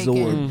keeps self-absorbed.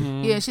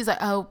 making- Yeah, she's like,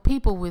 oh,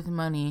 people with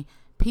money,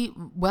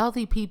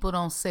 wealthy people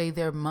don't say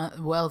they're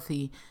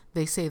wealthy.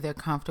 They say they're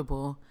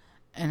comfortable,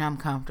 and I'm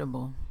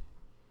comfortable.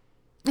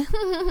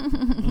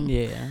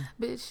 Yeah.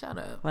 Bitch, shut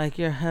up. Like,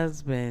 your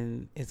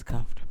husband is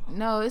comfortable.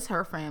 No, it's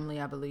her family,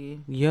 I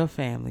believe. Your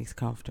family's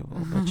comfortable,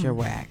 but you're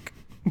whack.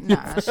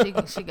 Nah, she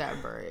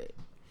got bread.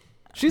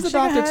 She's a She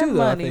can doctor have too, though.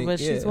 money, I think. but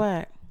yeah. she's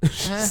whack.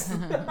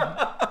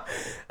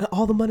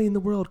 All the money in the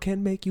world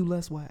can make you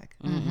less whack.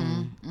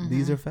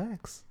 These are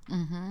facts.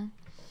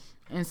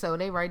 And so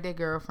they write their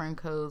girlfriend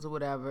codes or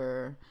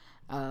whatever.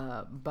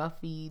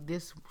 Buffy,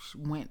 this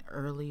went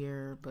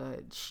earlier,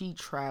 but she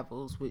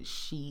travels with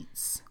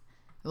sheets.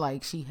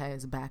 Like, she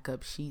has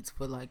backup sheets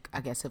for, like,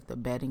 I guess if the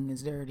bedding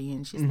is dirty,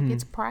 and she's like,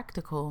 it's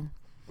practical.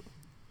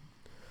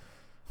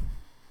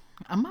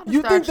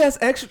 You think that's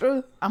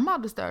extra? I'm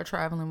about to start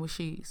traveling with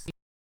sheets.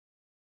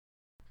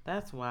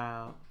 That's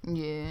wild.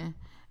 Yeah.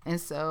 And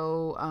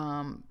so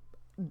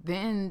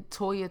then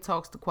Toya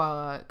talks to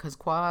Quad, because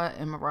Quad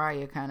and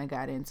Mariah kind of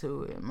got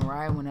into it.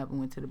 Mariah went up and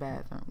went to the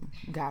bathroom,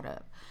 got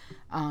up.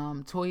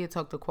 Toya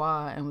talked to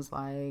Quad and was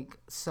like,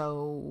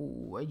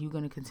 so are you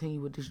going to continue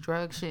with this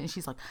drug shit? And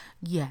she's like,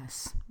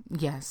 yes,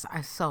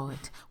 I saw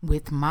it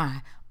with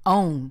my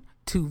own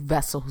 2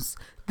 vessels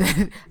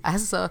that I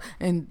saw.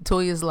 And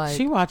Toya's like,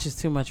 she watches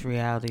too much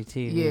reality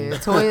TV. yeah,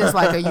 Toya's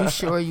like, are you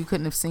sure you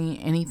couldn't have seen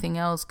anything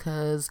else?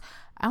 Because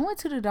I went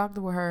to the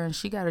doctor with her and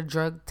she got a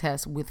drug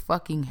test with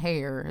fucking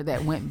hair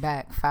that went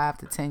back 5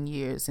 to 10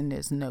 years and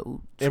there's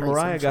no trace And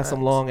Mariah of got some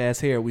drugs. long ass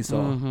hair we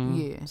saw.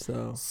 Yeah.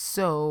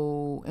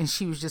 So And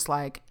she was just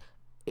like,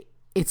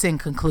 it's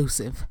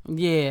inconclusive.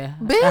 Yeah.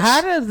 Bitch.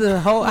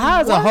 How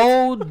is a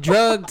whole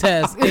drug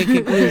test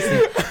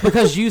inconclusive?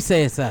 Because you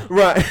said so.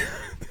 right.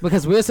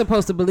 Because we're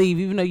supposed to believe,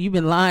 even though you've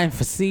been lying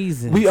for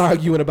seasons. We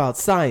arguing about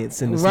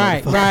science in this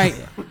motherfucker. Right.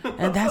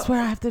 And that's where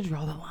I have to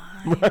draw the line.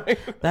 Right.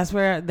 That's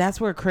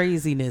where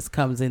craziness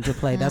comes into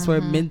play. That's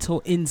where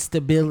mental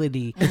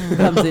instability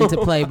comes into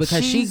play,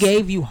 because she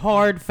gave you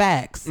hard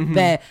facts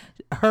that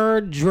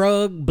her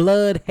drug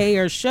blood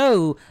hair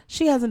show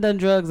she hasn't done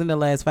drugs in the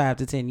last 5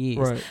 to 10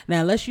 years. Right. Now,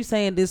 unless you're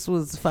saying this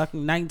was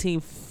fucking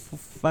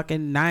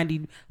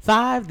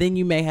 1995, then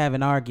you may have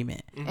an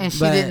argument. And she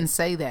But didn't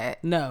say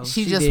that. No,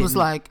 She she just was didn't.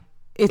 like,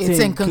 it's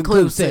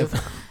inconclusive.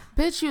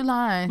 Bitch, you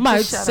lying. My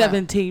Just shut up.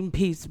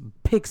 17-piece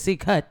pixie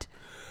cut.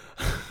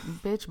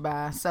 Bitch,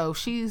 bye. So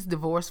she's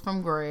divorced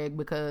from Greg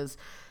because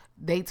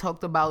they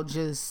talked about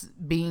just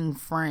being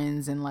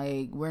friends and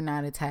like, we're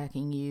not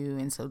attacking you.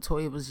 And so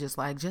Toya was just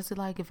like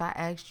if I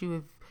asked you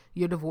if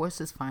your divorce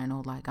is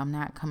final, like, I'm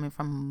not coming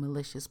from a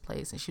malicious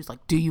place. And she was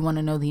like, do you want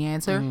to know the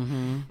answer?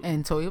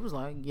 And Toya was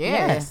like,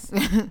 yes.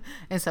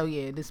 And so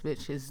yeah, this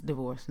bitch is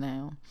divorced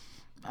now.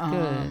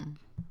 Good.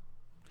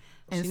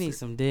 And She needs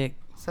some dick.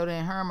 so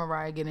then her and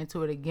Mariah get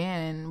into it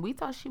again. We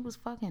thought she was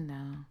fucking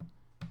now.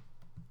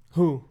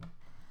 Who?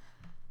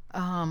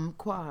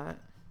 Quad.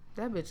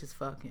 That bitch is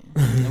fucking.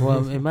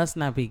 Well, it must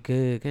not be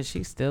good because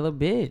she's still a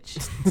bitch.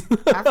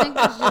 I think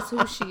that's just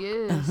who she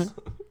is.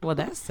 Well,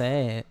 that's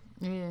sad.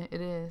 Yeah, it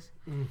is.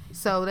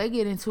 So they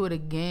get into it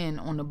again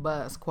on the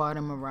bus, Quad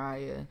and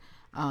Mariah.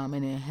 And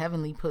then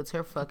Heavenly puts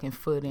her fucking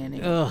foot in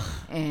it. Ugh.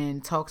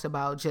 And talks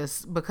about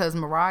just because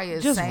Mariah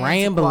is Just saying to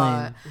rambling.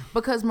 Quad,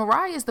 because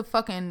Mariah is the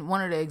fucking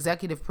one of the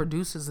executive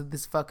producers of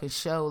this fucking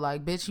show.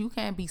 Like, bitch, you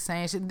can't be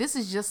saying shit. This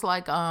is just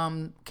like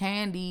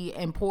Candy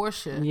and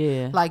Portia.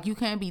 Yeah. Like, you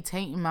can't be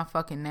tainting my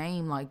fucking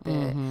name like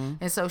that.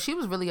 And so she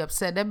was really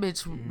upset. That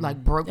bitch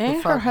like broke the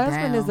And fuck her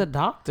husband down. is a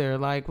doctor.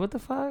 Like, what the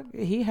fuck?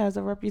 He has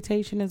a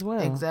reputation as well.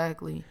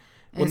 Exactly.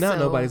 Well, And now so-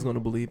 nobody's going to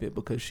believe it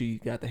because she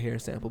got the hair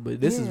sample, but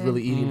this is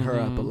really eating her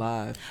up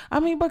alive. I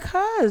mean,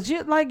 because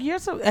you're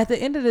so. At the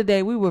end of the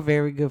day, we were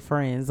very good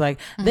friends. Like,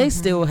 they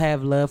still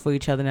have love for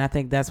each other, and I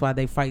think that's why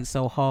they fight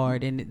so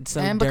hard and it's so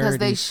and because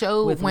they dirty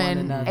showed with one when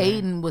another.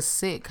 Aiden was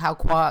sick, how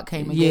Quad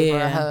came and gave her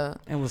a hug.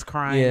 and was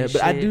crying. Yeah, and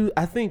but shit.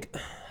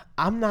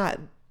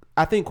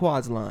 I think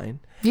Quad's lying.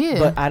 Yeah.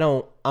 But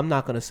I'm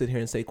not going to sit here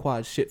and say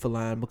Quad's shit for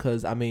lying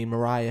because, I mean,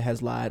 Mariah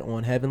has lied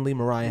on Heavenly.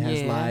 Mariah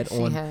has Yeah, lied she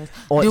on... has.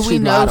 on Do she we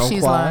know lied on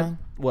she's Quad. lying?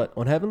 What,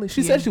 on Heavenly?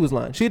 She Yeah. said she was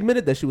lying. She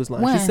admitted that she was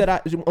lying. When? She said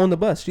on the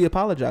bus. She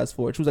apologized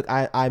for it. She was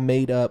like, I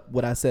made up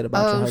what I said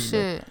about your Oh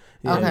husband. shit.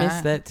 Yeah. Okay. I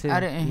missed that too. I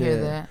didn't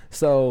hear that.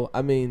 So,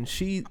 I mean,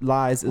 she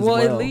lies as well.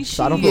 Well, at least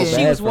so I don't feel she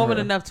bad was for woman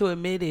her. enough to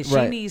admit it. She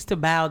Right. needs to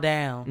bow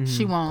down.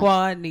 She won't.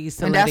 Quad needs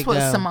to And let that's it what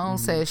go. Simone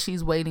says.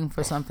 She's waiting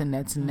for something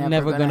that's never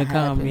Never gonna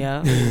come. happen.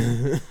 Yeah,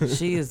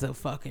 she is a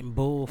fucking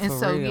bull for And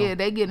so real. yeah,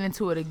 they get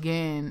into it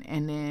again,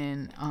 and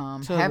then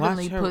So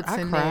Heavenly watch her- puts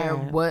I in there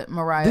cried. what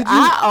Mariah. Did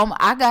you-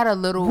 I got a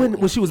little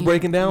When she was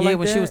breaking down Yeah, like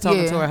when that? she was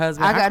talking Yeah. to her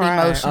husband, I got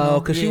cried. emotional. Oh,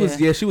 because she was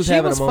She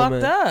having was a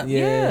moment. fucked up.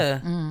 Yeah.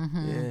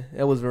 Yeah,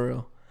 that was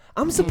real.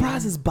 I'm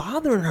surprised it's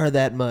bothering her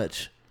that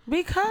much.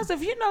 Because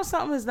if you know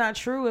something is not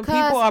true and 'Cause-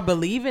 people are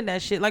believing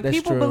that shit, like That's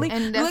people true. believe.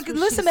 And that's Look, what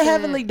listen she to said.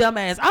 Heavenly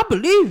Dumbass. I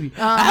believe you.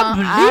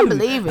 I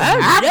believe it.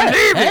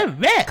 I believe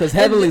it. Because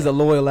Heavenly's a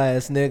loyal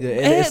ass nigga,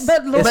 and it's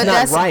but not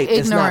that's right.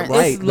 It's not ignorance.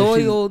 right. It's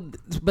loyal,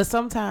 but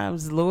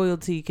sometimes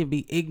loyalty can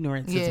be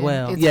ignorance Yeah, as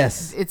well. it's-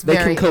 Yes, it's they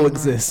very can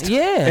coexist.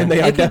 Yeah, and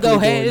they are it can go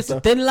definitely hand. doing It's a so.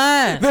 thin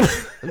line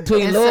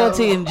between And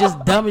loyalty so- and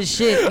just dumb as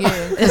shit. Yeah,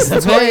 It's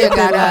a very Toya thin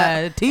got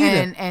line. up,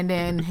 Tita. and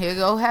then here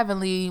go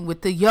Heavenly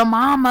with the your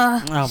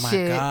mama. Oh my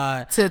shit god!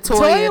 To Toya,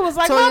 Toya was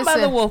like, my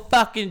mother said- will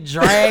fucking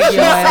drag She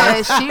your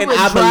ass. said she And would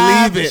I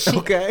drive, believe it. She,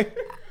 Okay.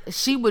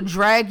 she would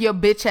drag your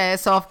bitch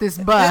ass off this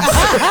bus.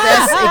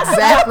 That's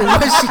exactly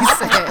what she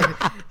said.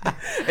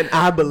 and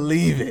I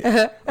believe it.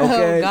 Okay,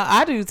 Oh, God,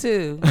 I do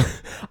too.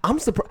 I'm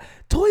surprised.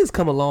 Toya's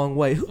come a long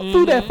way. Who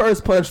threw that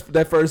first punch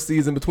that first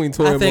season between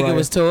Toya I and think Mariah? it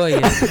was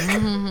Toya.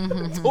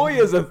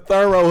 Toya's a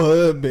thorough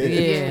hood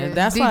bitch. Yeah,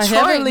 that's Detroit,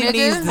 why Heavenly nigga.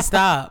 needs to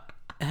stop.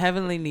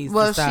 Heavenly needs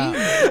to stop.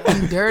 She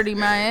in dirty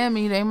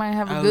Miami. They might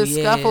have a Oh, good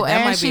yeah, scuffle, that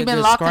might and be she a been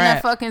good locked in that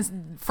scrap.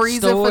 fucking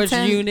freezer Storage for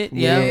 10 unit.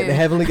 Yeah, Yeah. the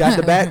Heavenly got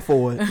the back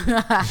for it.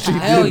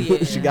 Hell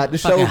yeah. She got the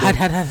Fucking shoulder.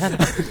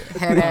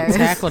 Head ass.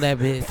 Tackle that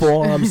bitch.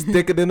 Forearms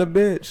thicker than a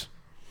bitch.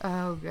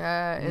 Oh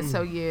God! And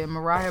so yeah,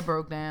 Mariah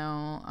broke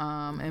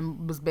down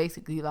and was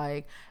basically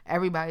like,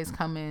 everybody's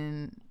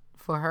coming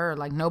for her,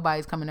 like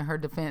nobody's coming to her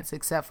defense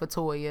except for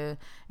Toya,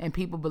 and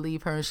people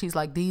believe her. And she's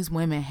like, these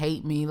women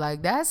hate me.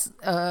 Like that's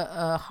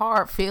a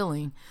hard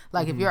feeling.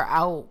 Like if you're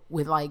out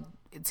with like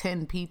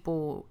 10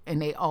 people and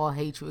they all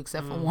hate you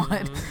except for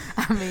one.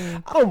 I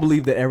mean, I don't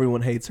believe that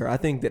everyone hates her. I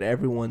think that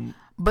everyone.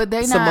 but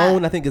they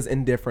Simone, not. I think, is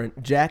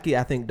indifferent. Jackie,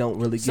 I think, don't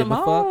really give a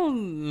fuck.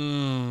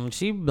 Simone,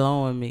 she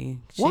blowing me.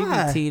 She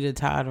Why? be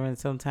teeter-tottering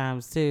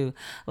sometimes too.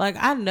 Like,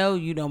 I know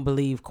you don't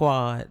believe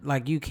Quad.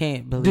 Like, you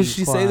can't believe Did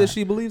she Quad. say that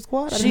she believes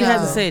Quad? She No.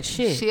 hasn't said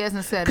shit. She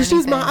hasn't said Because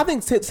anything. I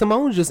think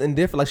Simone's just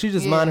indifferent. Like, she's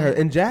just Yeah. minding her.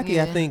 And Jackie,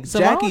 I Yeah. think,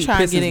 Simone Jackie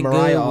trying to get pisses in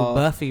Mariah good with off.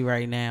 Buffy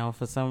right now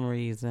for some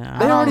reason. They I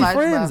don't already like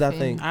friends, I Buffy.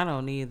 think. I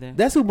don't either.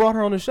 That's who brought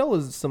her on the show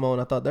is Simone.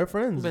 I thought they're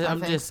friends. But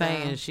I'm think just so.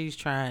 saying she's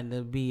trying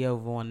to be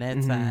over on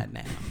Mm-hmm. that side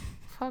now.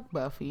 Fuck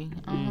Buffy.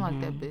 I don't like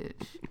that bitch.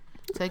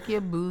 Take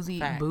your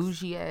Facts.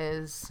 bougie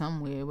ass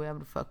somewhere, wherever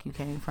the fuck you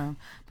came from.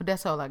 But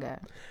that's all I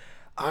got.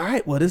 All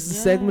right, well, this is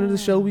a segment of the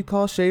show we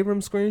call Shade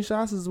Room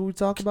Screenshots. This is where we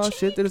talk about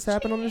shit that has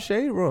happened on the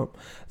Shade Room.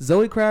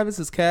 Zoe Kravitz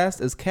is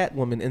cast as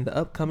Catwoman in the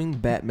upcoming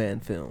Batman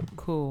film.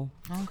 Cool.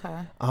 Okay.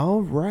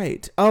 All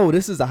right. Oh,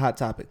 this is a hot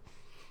topic.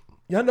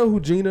 Y'all know who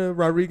Gina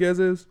Rodriguez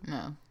is?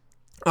 No.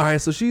 All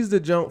right, so she's the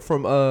jump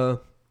from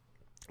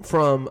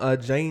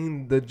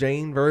Jane, the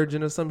Jane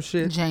Virgin or some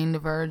shit. Jane the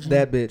Virgin.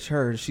 That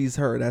bitch, she's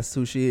her. That's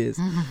who she is.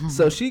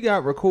 So she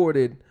got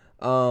recorded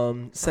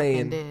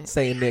saying did.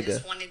 nigga.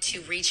 just wanted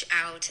to reach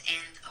out and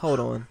Hold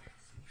on.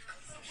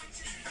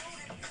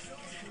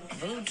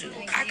 voodoo.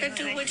 I could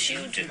do what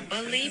you do.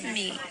 Believe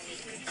me.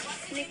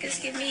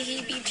 Niggas give me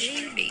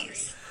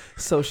heebie-jeebies.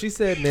 So she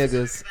said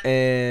niggas,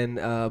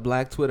 and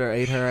Black Twitter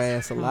ate her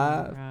ass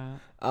alive.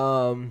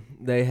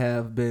 They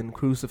have been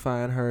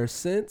crucifying her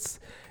since.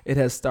 It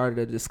has started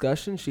a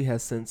discussion. She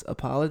has since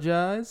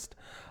apologized.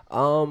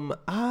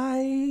 I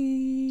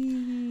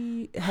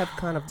have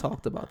kind of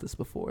talked about this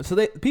before.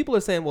 So people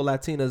are saying, well,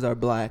 Latinas are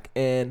black,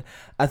 and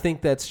I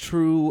think that's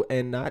true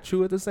and not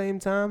true at the same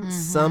time.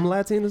 Some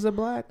Latinas are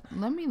black.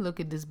 Let me look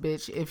at this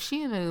bitch. If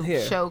she in a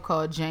Here. show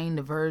called Jane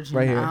the Virgin,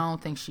 Right here. I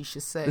don't think she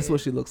should say This is it.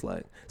 what she looks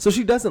like. So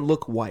she doesn't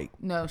look white.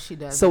 No, she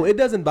doesn't. So it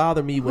doesn't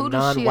bother me when Who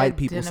does she non-white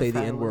people say the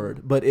identify N-word.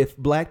 with? But if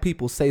black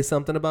people say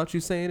something about you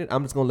saying it,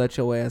 I'm just gonna let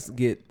your ass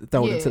get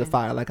thrown into the Yeah.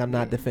 fire. Like I'm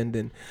not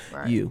defending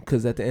Right. you,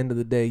 because at the end of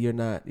the day, you're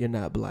not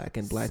black,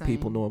 and black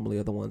people Same. normally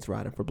are the ones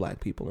riding for black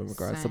people in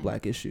regards to Same.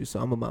 black issues. So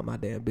I'm gonna mind my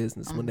damn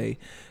business when they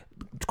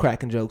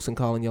cracking jokes and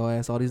calling your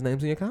ass all these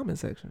names in your comment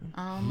section.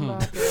 I'm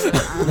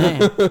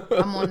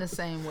I'm on the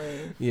same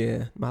wave.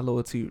 Yeah, my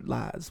loyalty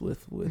lies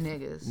with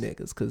Niggas.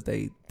 because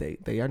they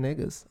are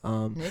niggas.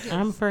 Niggas.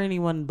 I'm for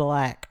anyone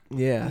black.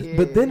 Yeah. Yeah.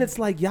 But then it's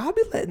like y'all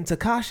be letting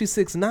Tekashi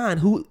 6ix9ine,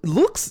 who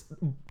looks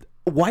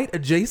white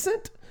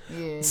adjacent,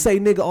 Yeah. say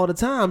nigga all the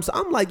time. So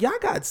I'm like,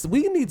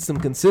 we need some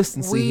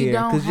consistency We here.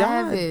 don't 'cause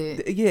have y'all,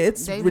 it. Yeah,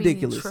 it's They be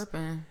ridiculous.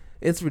 tripping.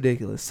 It's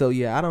ridiculous. So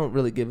yeah, I don't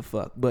really give a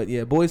fuck. But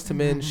yeah, Boys to Mm-hmm.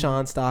 Men,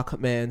 Sean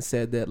Stockman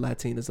said that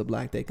Latinas are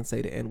black, they can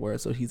say the N-word,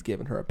 so he's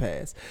giving her a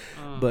pass.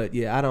 But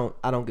yeah, I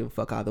don't give a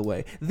fuck either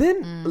way.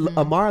 Then Mm-hmm.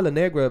 Amara La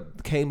Negra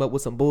came up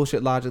with some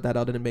bullshit logic that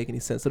didn't make any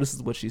sense. So this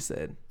is what she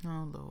said.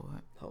 Oh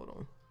Lord. Hold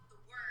on.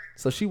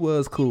 So she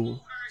was cool.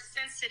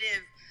 Are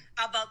sensitive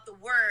about the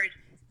word,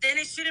 then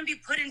it shouldn't be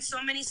put in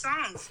so many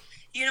songs.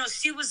 You know,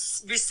 she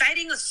was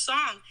reciting a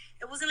song.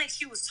 It wasn't like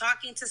she was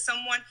talking to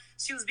someone.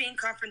 She was being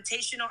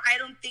confrontational. I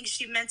don't think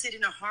she meant it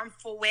in a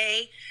harmful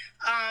way.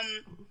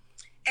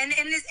 And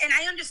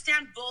I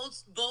understand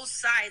both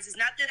sides. It's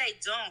not that I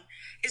don't.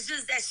 It's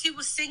just that she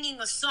was singing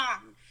a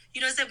song.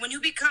 You know, it's like when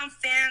you become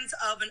fans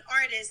of an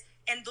artist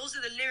and those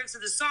are the lyrics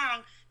of the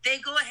song, they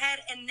go ahead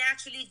and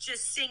naturally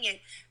just sing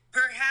it.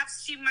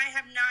 Perhaps she might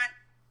have not.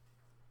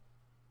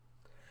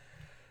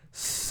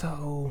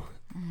 So,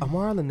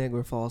 Amara La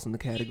Negra falls in the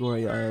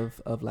category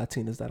of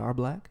Latinas that are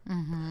black.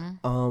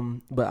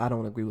 But I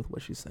don't agree with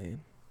what she's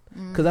saying.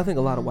 Because I think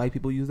a lot of white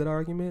people use that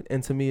argument.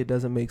 And to me, it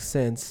doesn't make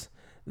sense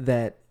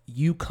that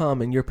you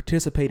come and you're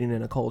participating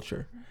in a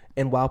culture.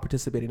 And while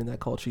participating in that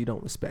culture, you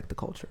don't respect the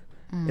culture.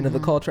 And if the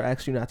culture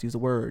asks you not to use the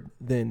word,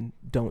 then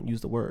don't use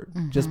the word.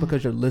 Just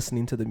because you're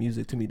listening to the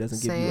music, to me,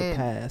 doesn't give Say you a it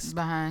pass.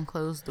 behind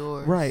closed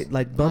doors. Right,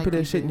 like bumping Like you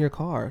that shit in do. your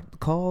car.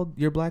 Call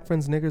your black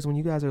friends niggers when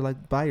you guys are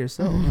like by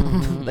yourself.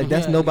 Like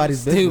that's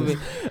nobody's Stupid.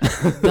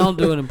 business. Don't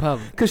do it in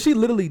public. Because she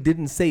literally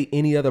didn't say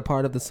any other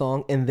part of the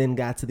song, and then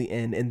got to the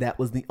end, and that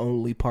was the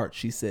only part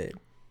she said.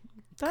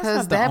 That's 'Cause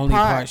not the that only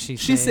part- part she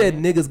She said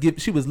niggas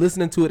give. She was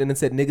listening to it and then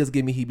said niggas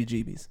give me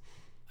heebie-jeebies.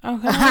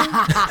 Okay.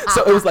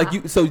 So it was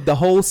like so the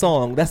whole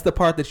song, that's the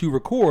part that you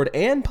record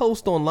and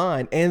post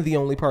online, and the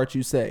only part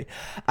you say.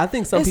 I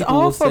think some people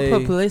will say all for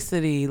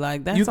publicity.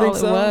 Like, that's You think all it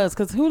so? was.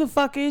 Because who the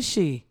fuck is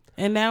she?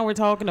 And now we're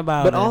talking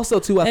about But it. also,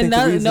 too, I think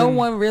the reason... no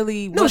one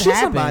really... No, what she's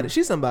happened? somebody.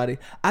 She's somebody.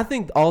 I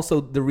think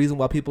also the reason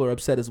why people are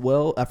upset as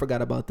well, I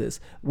forgot about this.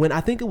 I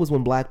think it was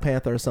when Black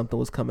Panther or something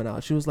was coming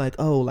out. She was like,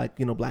 oh, like,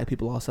 black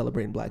people all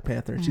celebrating Black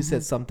Panther. And she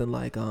said something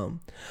like, oh,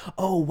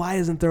 why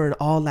isn't there an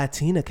all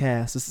Latina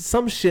cast?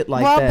 Some shit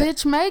like well, that.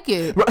 bitch, make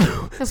it.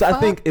 So I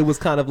think it was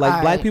kind of like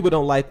All black right. people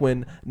don't like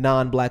when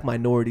non-black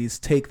minorities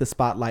take the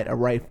spotlight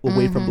away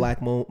from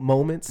black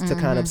moments to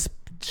kind of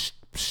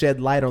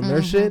shed light on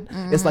their shit.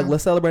 It's like,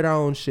 let's celebrate our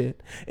own shit,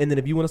 and then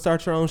if you want to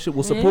start your own shit,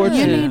 we'll support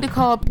You you. need to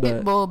call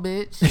But- Pitbull,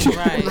 bitch.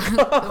 Right.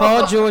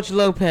 Call George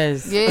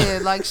Lopez. Yeah,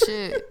 like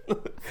shit.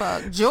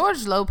 Fuck.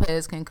 George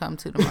Lopez can come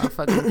to the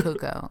motherfucking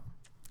cookout.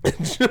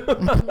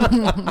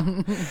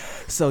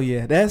 So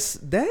yeah,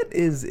 that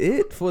is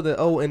it for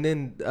the and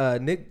then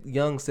Nick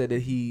Young said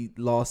that he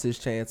lost his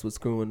chance with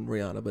screwing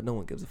Rihanna, but no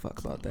one gives a fuck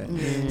about that.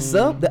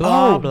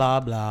 Blah,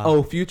 blah.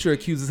 Oh, Future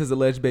accuses his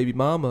alleged baby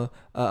mama,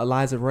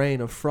 Eliza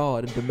Reign, of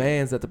fraud and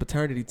demands that the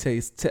paternity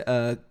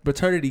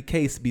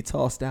case be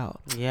tossed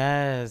out.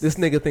 Yes. This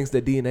nigga thinks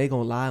that DNA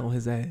gonna lie on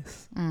his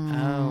ass.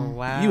 Oh,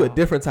 wow. You a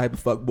different type of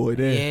fuck boy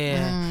there.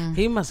 Yeah.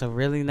 He must have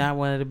really not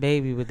wanted a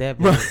baby with that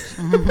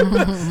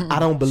bitch. I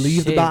don't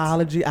believe the Shit.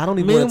 biology. I don't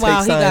even want to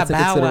Meanwhile, take he got science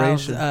into Bow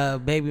Wow's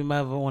consideration. baby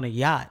mother on a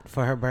yacht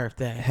for her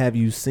birthday. Have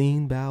you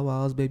seen Bow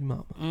Wow's baby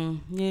mama?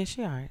 Yeah,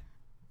 she all right.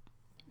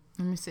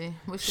 Let me see.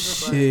 What she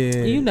look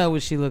Shit. You know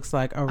what she looks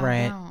like, a like?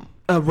 rat.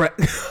 Right.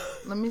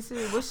 Let me see.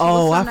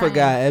 Oh, what's I her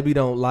forgot. name? Abby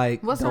don't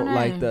like What's her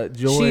like name? the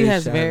Joy. She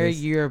has Chavez. very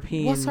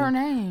European. What's her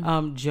name? I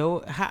don't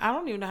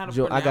even know how to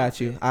pronounce I got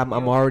you. it. I'm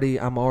already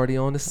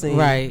on the scene.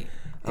 Right.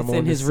 I'm It's on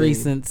in the his scene.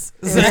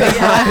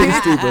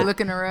 recents. Stupid.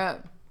 Looking her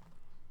up.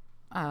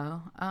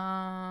 Oh,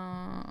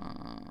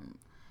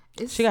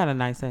 it's, She got a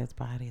nice ass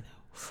body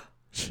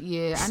though.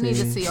 yeah. I need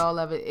to see all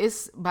of it.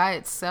 It's by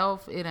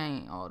itself. It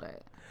ain't all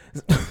that.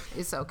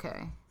 It's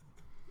okay.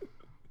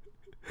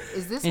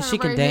 Is this? And her she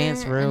can right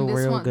dance here? real, And this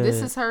real one, This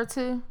good. is her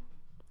too.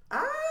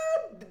 I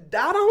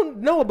don't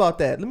know about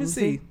that. Let me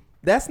see.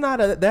 That's not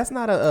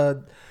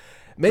a.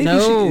 Maybe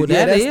No, she,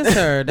 yeah, that is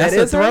her. That's that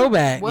a is her?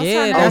 throwback. What's her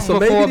Yeah, name? that's Oh, so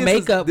before maybe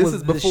makeup this was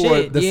is the before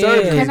shit. the yeah.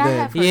 surgery. Can I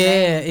have her Yeah,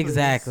 name, please?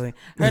 exactly.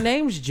 Her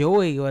name's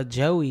Joy or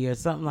Joey or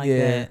something like Yeah.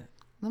 that.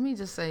 Let me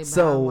just say,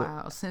 So,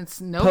 wow.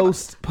 Since no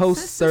post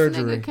since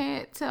surgery. this nigga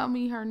can't tell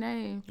me her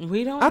name.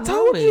 We don't I know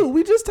told it. you.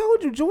 We just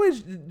told you, Joy.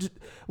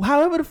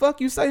 However the fuck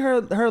you say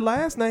her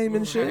last name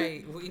and shit.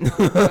 Right. We don't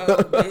know,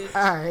 bitch.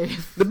 All right.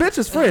 The bitch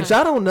is French.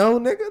 I don't know,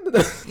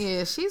 nigga.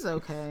 Yeah, she's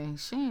okay.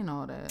 She ain't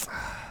all that.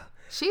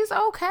 She's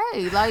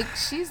okay. Like,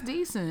 she's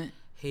decent.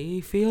 He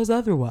feels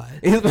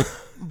otherwise.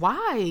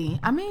 Why?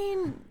 I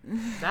mean,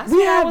 That's we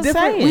what I have was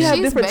different. saying. We have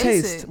She's different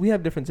basic. tastes. We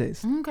have different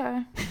tastes.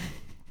 okay.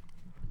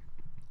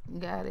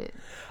 Got it.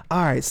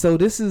 All right. So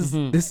this is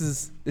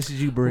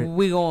you, Britt.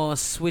 We gonna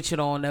switch it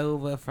on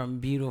over from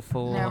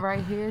beautiful, Now,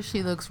 right here,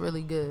 she looks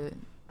really good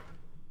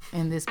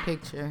in this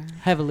picture.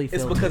 heavily It's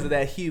filtered. because of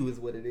that hue, is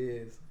what it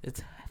is. It's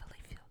heavily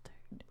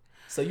filtered.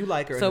 So you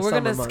like her. So in the we're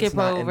gonna summer months, skip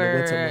not in the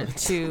winter over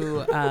months.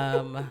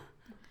 to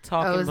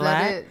Talking Oh, is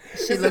Black. that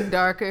it? She looked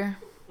darker.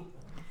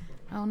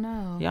 Oh,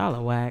 no. Y'all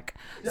are whack.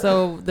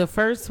 So the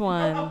first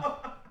one,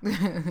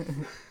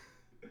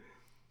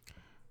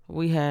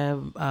 we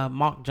have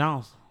Mark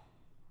Johnson.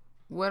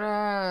 What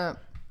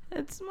up?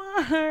 It's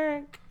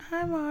Mark.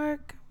 Hi,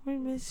 Mark. We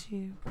miss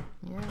you.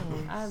 Yeah.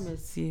 I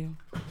miss you.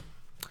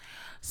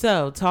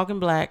 So, Talking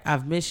Black,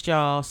 I've missed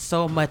y'all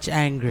so much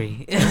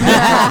angry.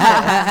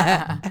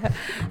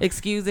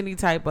 Excuse any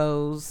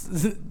typos.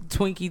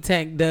 Twinkie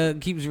Tank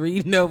Doug keeps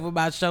reading over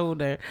my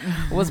shoulder.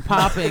 What's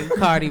popping?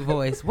 Cardi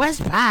voice. What's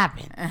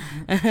popping?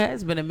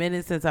 It's been a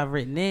minute since I've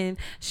written in.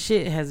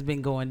 Shit has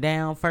been going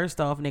down. First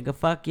off, nigga,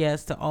 fuck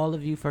yes to all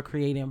of you for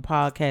creating a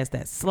podcast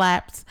that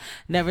slaps.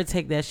 Never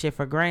take that shit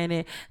for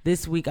granted.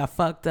 This week, I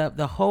fucked up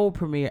the whole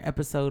premiere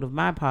episode of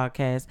my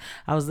podcast.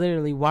 I was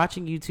literally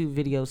watching YouTube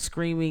videos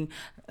screaming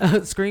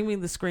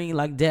the screen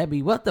like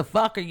Debbie. What the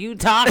fuck are you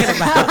talking about?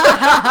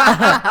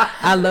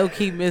 I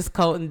low-key miss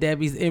Colton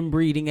Debbie's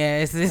inbreeding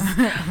asses.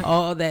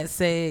 All that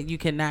said, you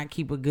cannot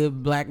keep a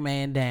good black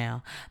man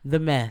down. The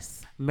Mess.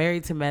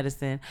 Married to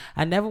Medicine.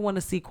 I never want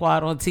to see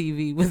Quad on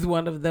TV with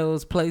one of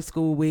those play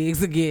school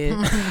wigs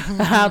again.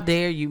 How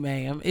dare you,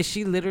 ma'am? Is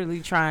she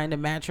literally trying to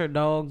match her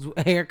dog's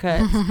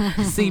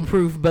haircuts? See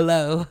proof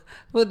below.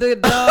 With the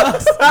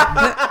dogs.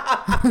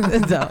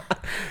 The dog.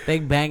 They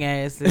bang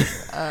asses.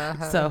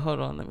 So hold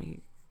on, let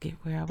me get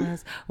where I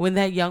was. When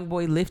that young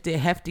boy lifted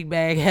Hefty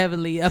Bag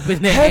heavily up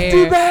in the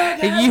air,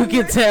 and you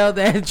can tell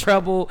that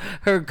trouble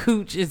her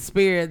cooch in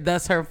spirit,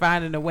 thus her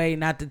finding a way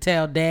not to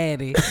tell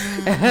daddy.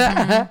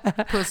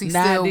 Pussy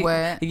still 90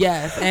 wet.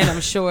 Yes, and I'm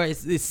sure it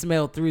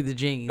smelled through the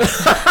jeans.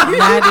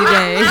 90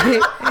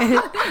 days.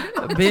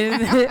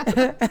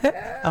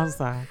 I'm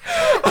sorry.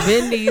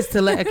 Ben needs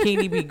to let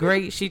Akini be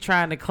great. She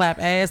trying to clap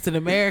ass in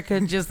America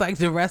just like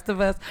the rest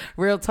of us.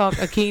 Real talk,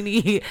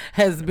 Akini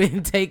has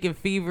been taking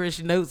feverish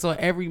notes on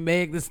every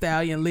Meg Thee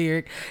Stallion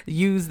lyric.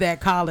 Use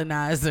that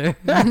colonizer.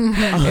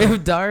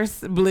 If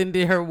Darce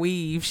blended her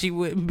weave, she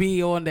wouldn't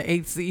be on the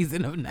 8th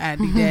season of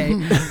 90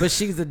 Day. But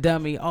she's a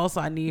dummy.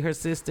 Also, I need her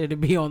sister to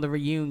be on the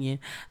reunion.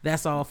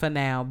 That's all for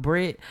now.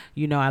 Britt,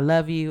 you know I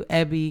love you.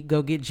 Ebby,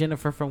 go get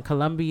Jennifer from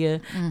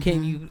Columbia.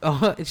 Can you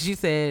she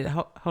said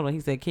hold on, he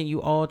said, can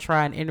you all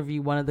try and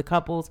interview one of the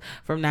couples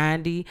from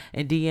 90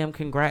 and DM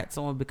congrats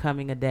on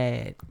becoming a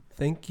dad?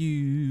 Thank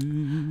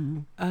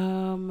you.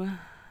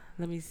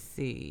 Let me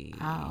see.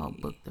 I'll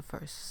book the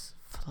first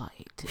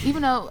flight.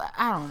 Even though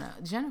I don't know,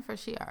 Jennifer,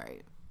 she all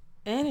right.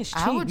 And it's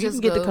I cheap. would You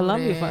just can get to go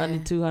Columbia there. for under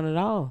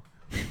 $200.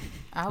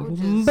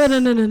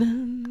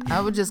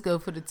 I would just go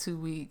for the 2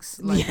 weeks,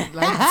 like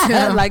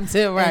Tim, Like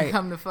Tim, right? and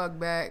come the fuck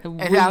back, and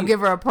We- I'll give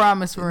her a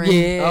promise ring.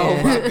 Yeah.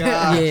 Oh my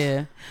gosh.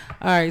 Yeah.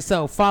 All right.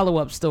 So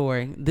follow-up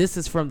story. This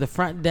is from the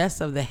front desk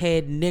of the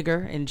head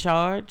nigger in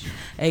charge,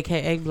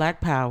 aka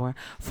Black Power.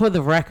 For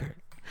the record,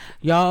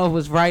 y'all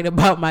was right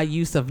about my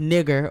use of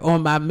nigger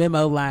on my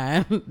memo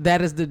line.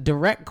 That is the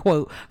direct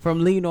quote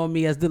from Lean On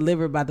Me as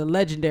delivered by the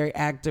legendary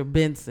actor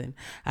Benson.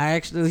 I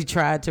actually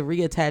tried to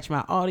reattach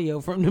my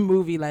audio from the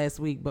movie last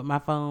week, but my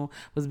phone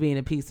was being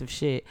a piece of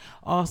shit.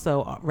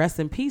 Also, rest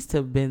in peace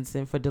to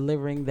Benson for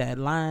delivering that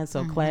line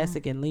so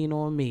classic and Lean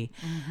On Me.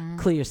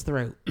 Clears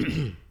throat.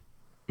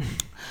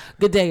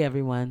 Good day,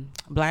 everyone.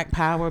 Black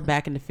Power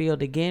back in the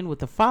field again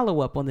with a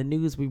follow-up on the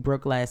news we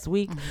broke last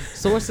week.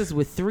 Sources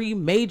with 3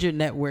 major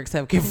networks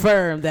have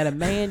confirmed that a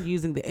man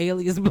using the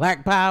alias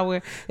Black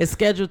Power is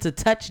scheduled to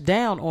touch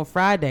down on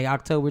Friday,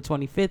 October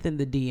 25th in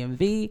the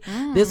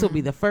DMV. This will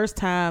be the first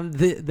time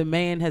the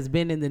man has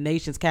been in the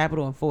nation's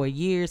capital in 4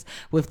 years,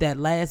 with that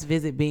last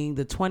visit being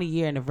the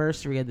 20-year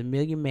anniversary of the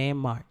Million Man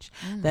March.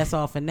 That's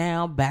all for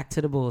now. Back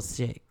to the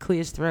bullshit.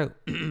 Clears throat.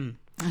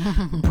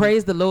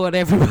 Praise the Lord,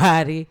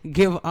 everybody.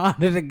 Give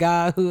honor to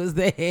God, who is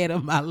the head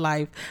of my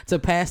life, to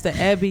Pastor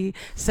Ebby,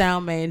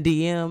 Soundman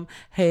DM,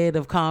 head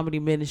of comedy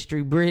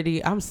ministry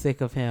Britty. I'm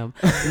sick of him.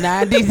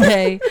 90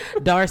 Day,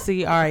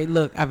 Darcy. All right,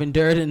 look, I've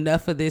endured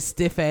enough of this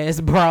stiff ass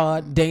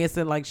broad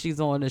dancing like she's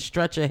on a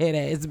stretcher head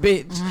ass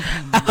bitch.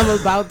 I'm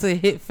about to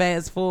hit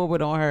fast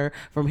forward on her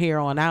from here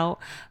on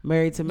out.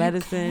 Married to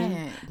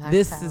Medicine.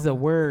 This is a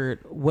word.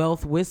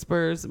 Wealth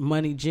whispers,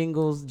 money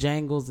jingles,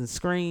 jangles, and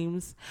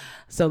screams.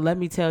 So let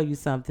me tell you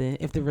something.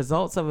 If the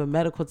results of a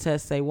medical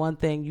test say one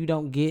thing, you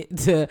don't get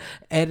to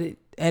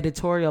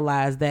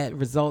editorialize that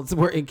results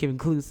were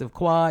inconclusive.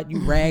 Quad, you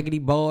raggedy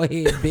bald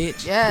head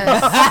bitch.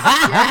 Yes.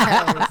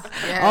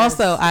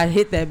 Also, I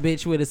hit that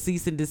bitch with a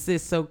cease and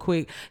desist so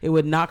quick it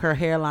would knock her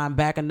hairline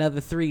back another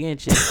 3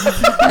 inches.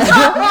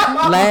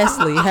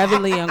 Lastly,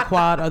 Heavenly and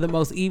Quad are the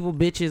most evil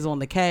bitches on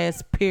the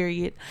cast,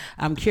 period.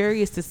 I'm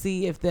curious to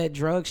see if that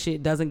drug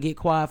shit doesn't get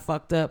Quad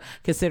fucked up,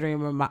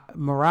 considering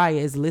Mariah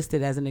is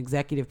listed as an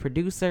executive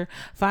producer.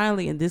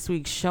 Finally, in this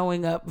week's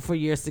Showing Up for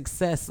Your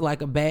Success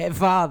Like a Bad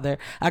Father,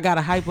 I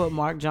gotta hype up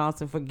Mark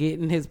Johnson for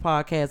getting his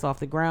podcast off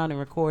the ground and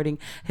recording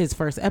his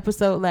first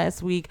episode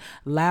last week.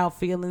 Loud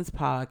Feelings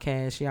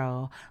Podcast,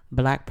 y'all.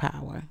 Black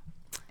Power.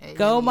 Hey.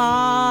 Go,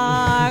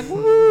 Mark.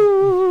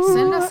 Woo.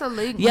 Send us a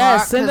link. Yes,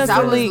 Mark, send us 'cause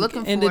I a was link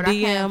looking in the for it. I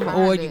can't DM,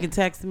 find or it. you can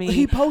text me.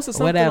 He posted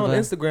something whatever. on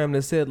Instagram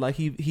that said like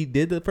he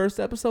did the first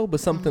episode, but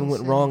something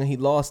went wrong and he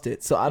lost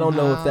it. So I don't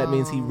know if that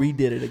means he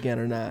redid it again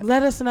or not.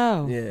 Let us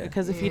know. Yeah.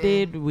 Because if you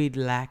did, we'd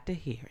like to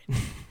hear it.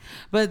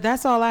 But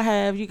that's all I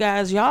have, you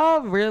guys.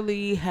 Y'all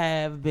really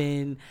have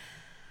been.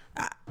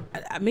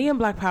 Me and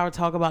Black Power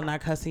talk about not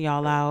cussing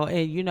y'all out,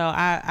 and you know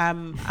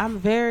I'm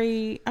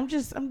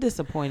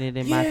disappointed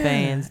in my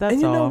fans. That's all.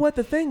 And you know what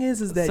the thing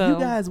is that So- you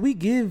guys, we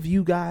give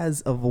you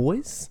guys a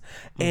voice,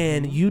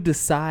 and you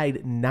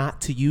decide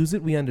not to use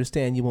it. We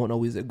understand you won't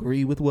always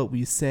agree with what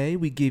we say.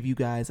 We give you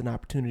guys an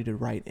opportunity to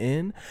write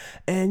in,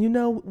 and you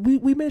know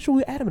we make sure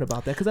we're adamant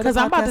about that because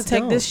I'm about to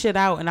take this shit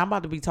out, and I'm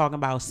about to be talking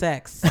about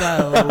sex.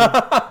 So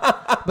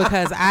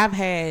because I've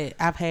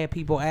had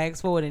people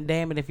ask for it, and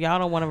damn it, if y'all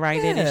don't want to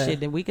write in and shit,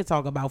 then we can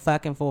talk about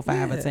fucking for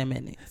 5 or 10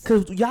 minutes.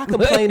 Because y'all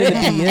complain in the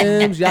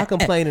DMs, y'all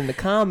complain in the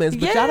comments,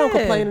 but y'all don't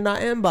complain in our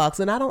inbox,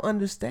 and I don't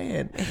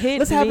understand.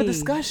 Let's have a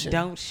discussion.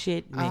 Don't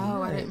shit me.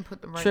 Oh, I didn't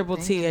put the right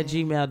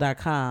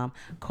T@gmail.com.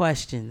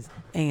 Questions,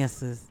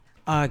 answers,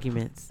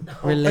 arguments,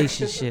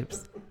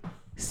 relationships.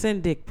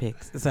 Send dick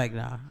pics. It's like,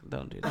 nah,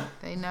 don't do that.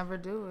 They never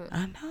do it.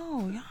 I know,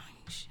 y'all ain't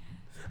shit.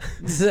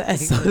 So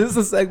this is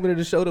a segment of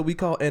the show that we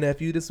call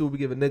NFU. This is where we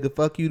give a nigga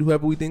fuck you to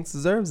whoever we think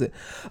deserves it.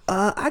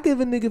 I give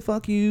a nigga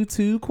fuck you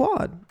to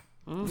Quad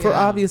for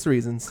obvious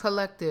reasons.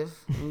 Collective.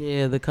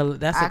 Yeah,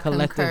 that's a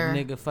collective concur.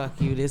 nigga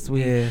fuck you this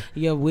week. Yeah.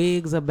 Your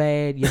wigs are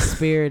bad, your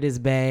spirit is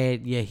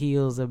bad, your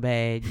heels are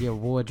bad, your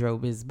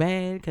wardrobe is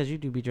bad because you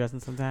do be dressing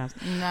sometimes.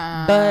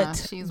 Nah, But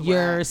she's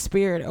your whack.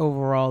 spirit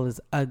overall is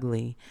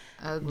ugly,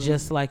 Ugly.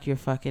 just like your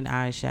fucking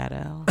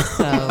eyeshadow.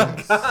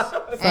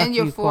 So And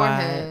your you, Quad.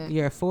 forehead.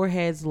 Your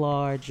forehead's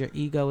large. Your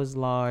ego is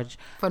large.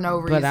 For no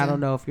reason. But I don't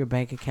know if your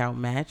bank account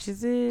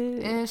matches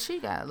it. And she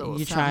got a little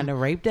You something. trying to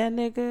rape that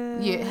nigga?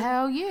 Yeah,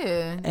 hell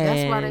yeah. That's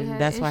And why they had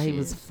that's why he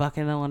was issues.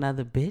 fucking on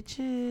other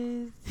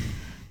bitches.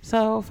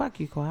 So fuck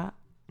you, Quad.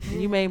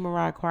 You made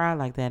Mariah cry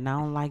like that, and I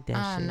don't like that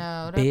I shit.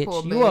 know, that bitch.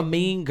 poor You a baby.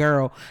 mean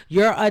girl.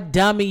 You're a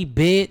dummy,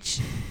 bitch.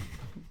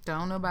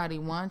 Don't nobody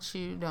want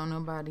you. Don't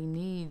nobody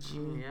need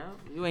you.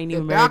 You ain't The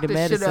even married to doctor should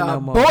medicine have no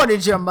more.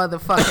 aborted your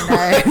motherfucking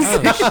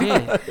ass. Oh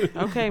shit.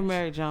 Okay,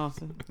 Mary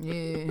Johnson.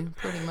 Yeah,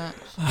 pretty much.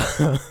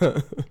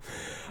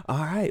 All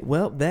right.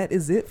 Well, that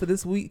is it for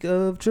this week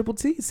of Triple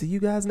T. See you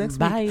guys next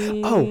Bye.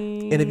 week. Oh,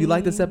 and if you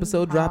like this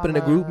episode, drop it in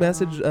a group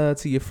message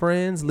to your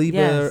friends. Leave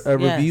Yes, a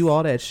yes. review,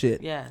 all that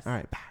shit. Yes. All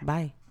right. Bye.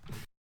 Bye.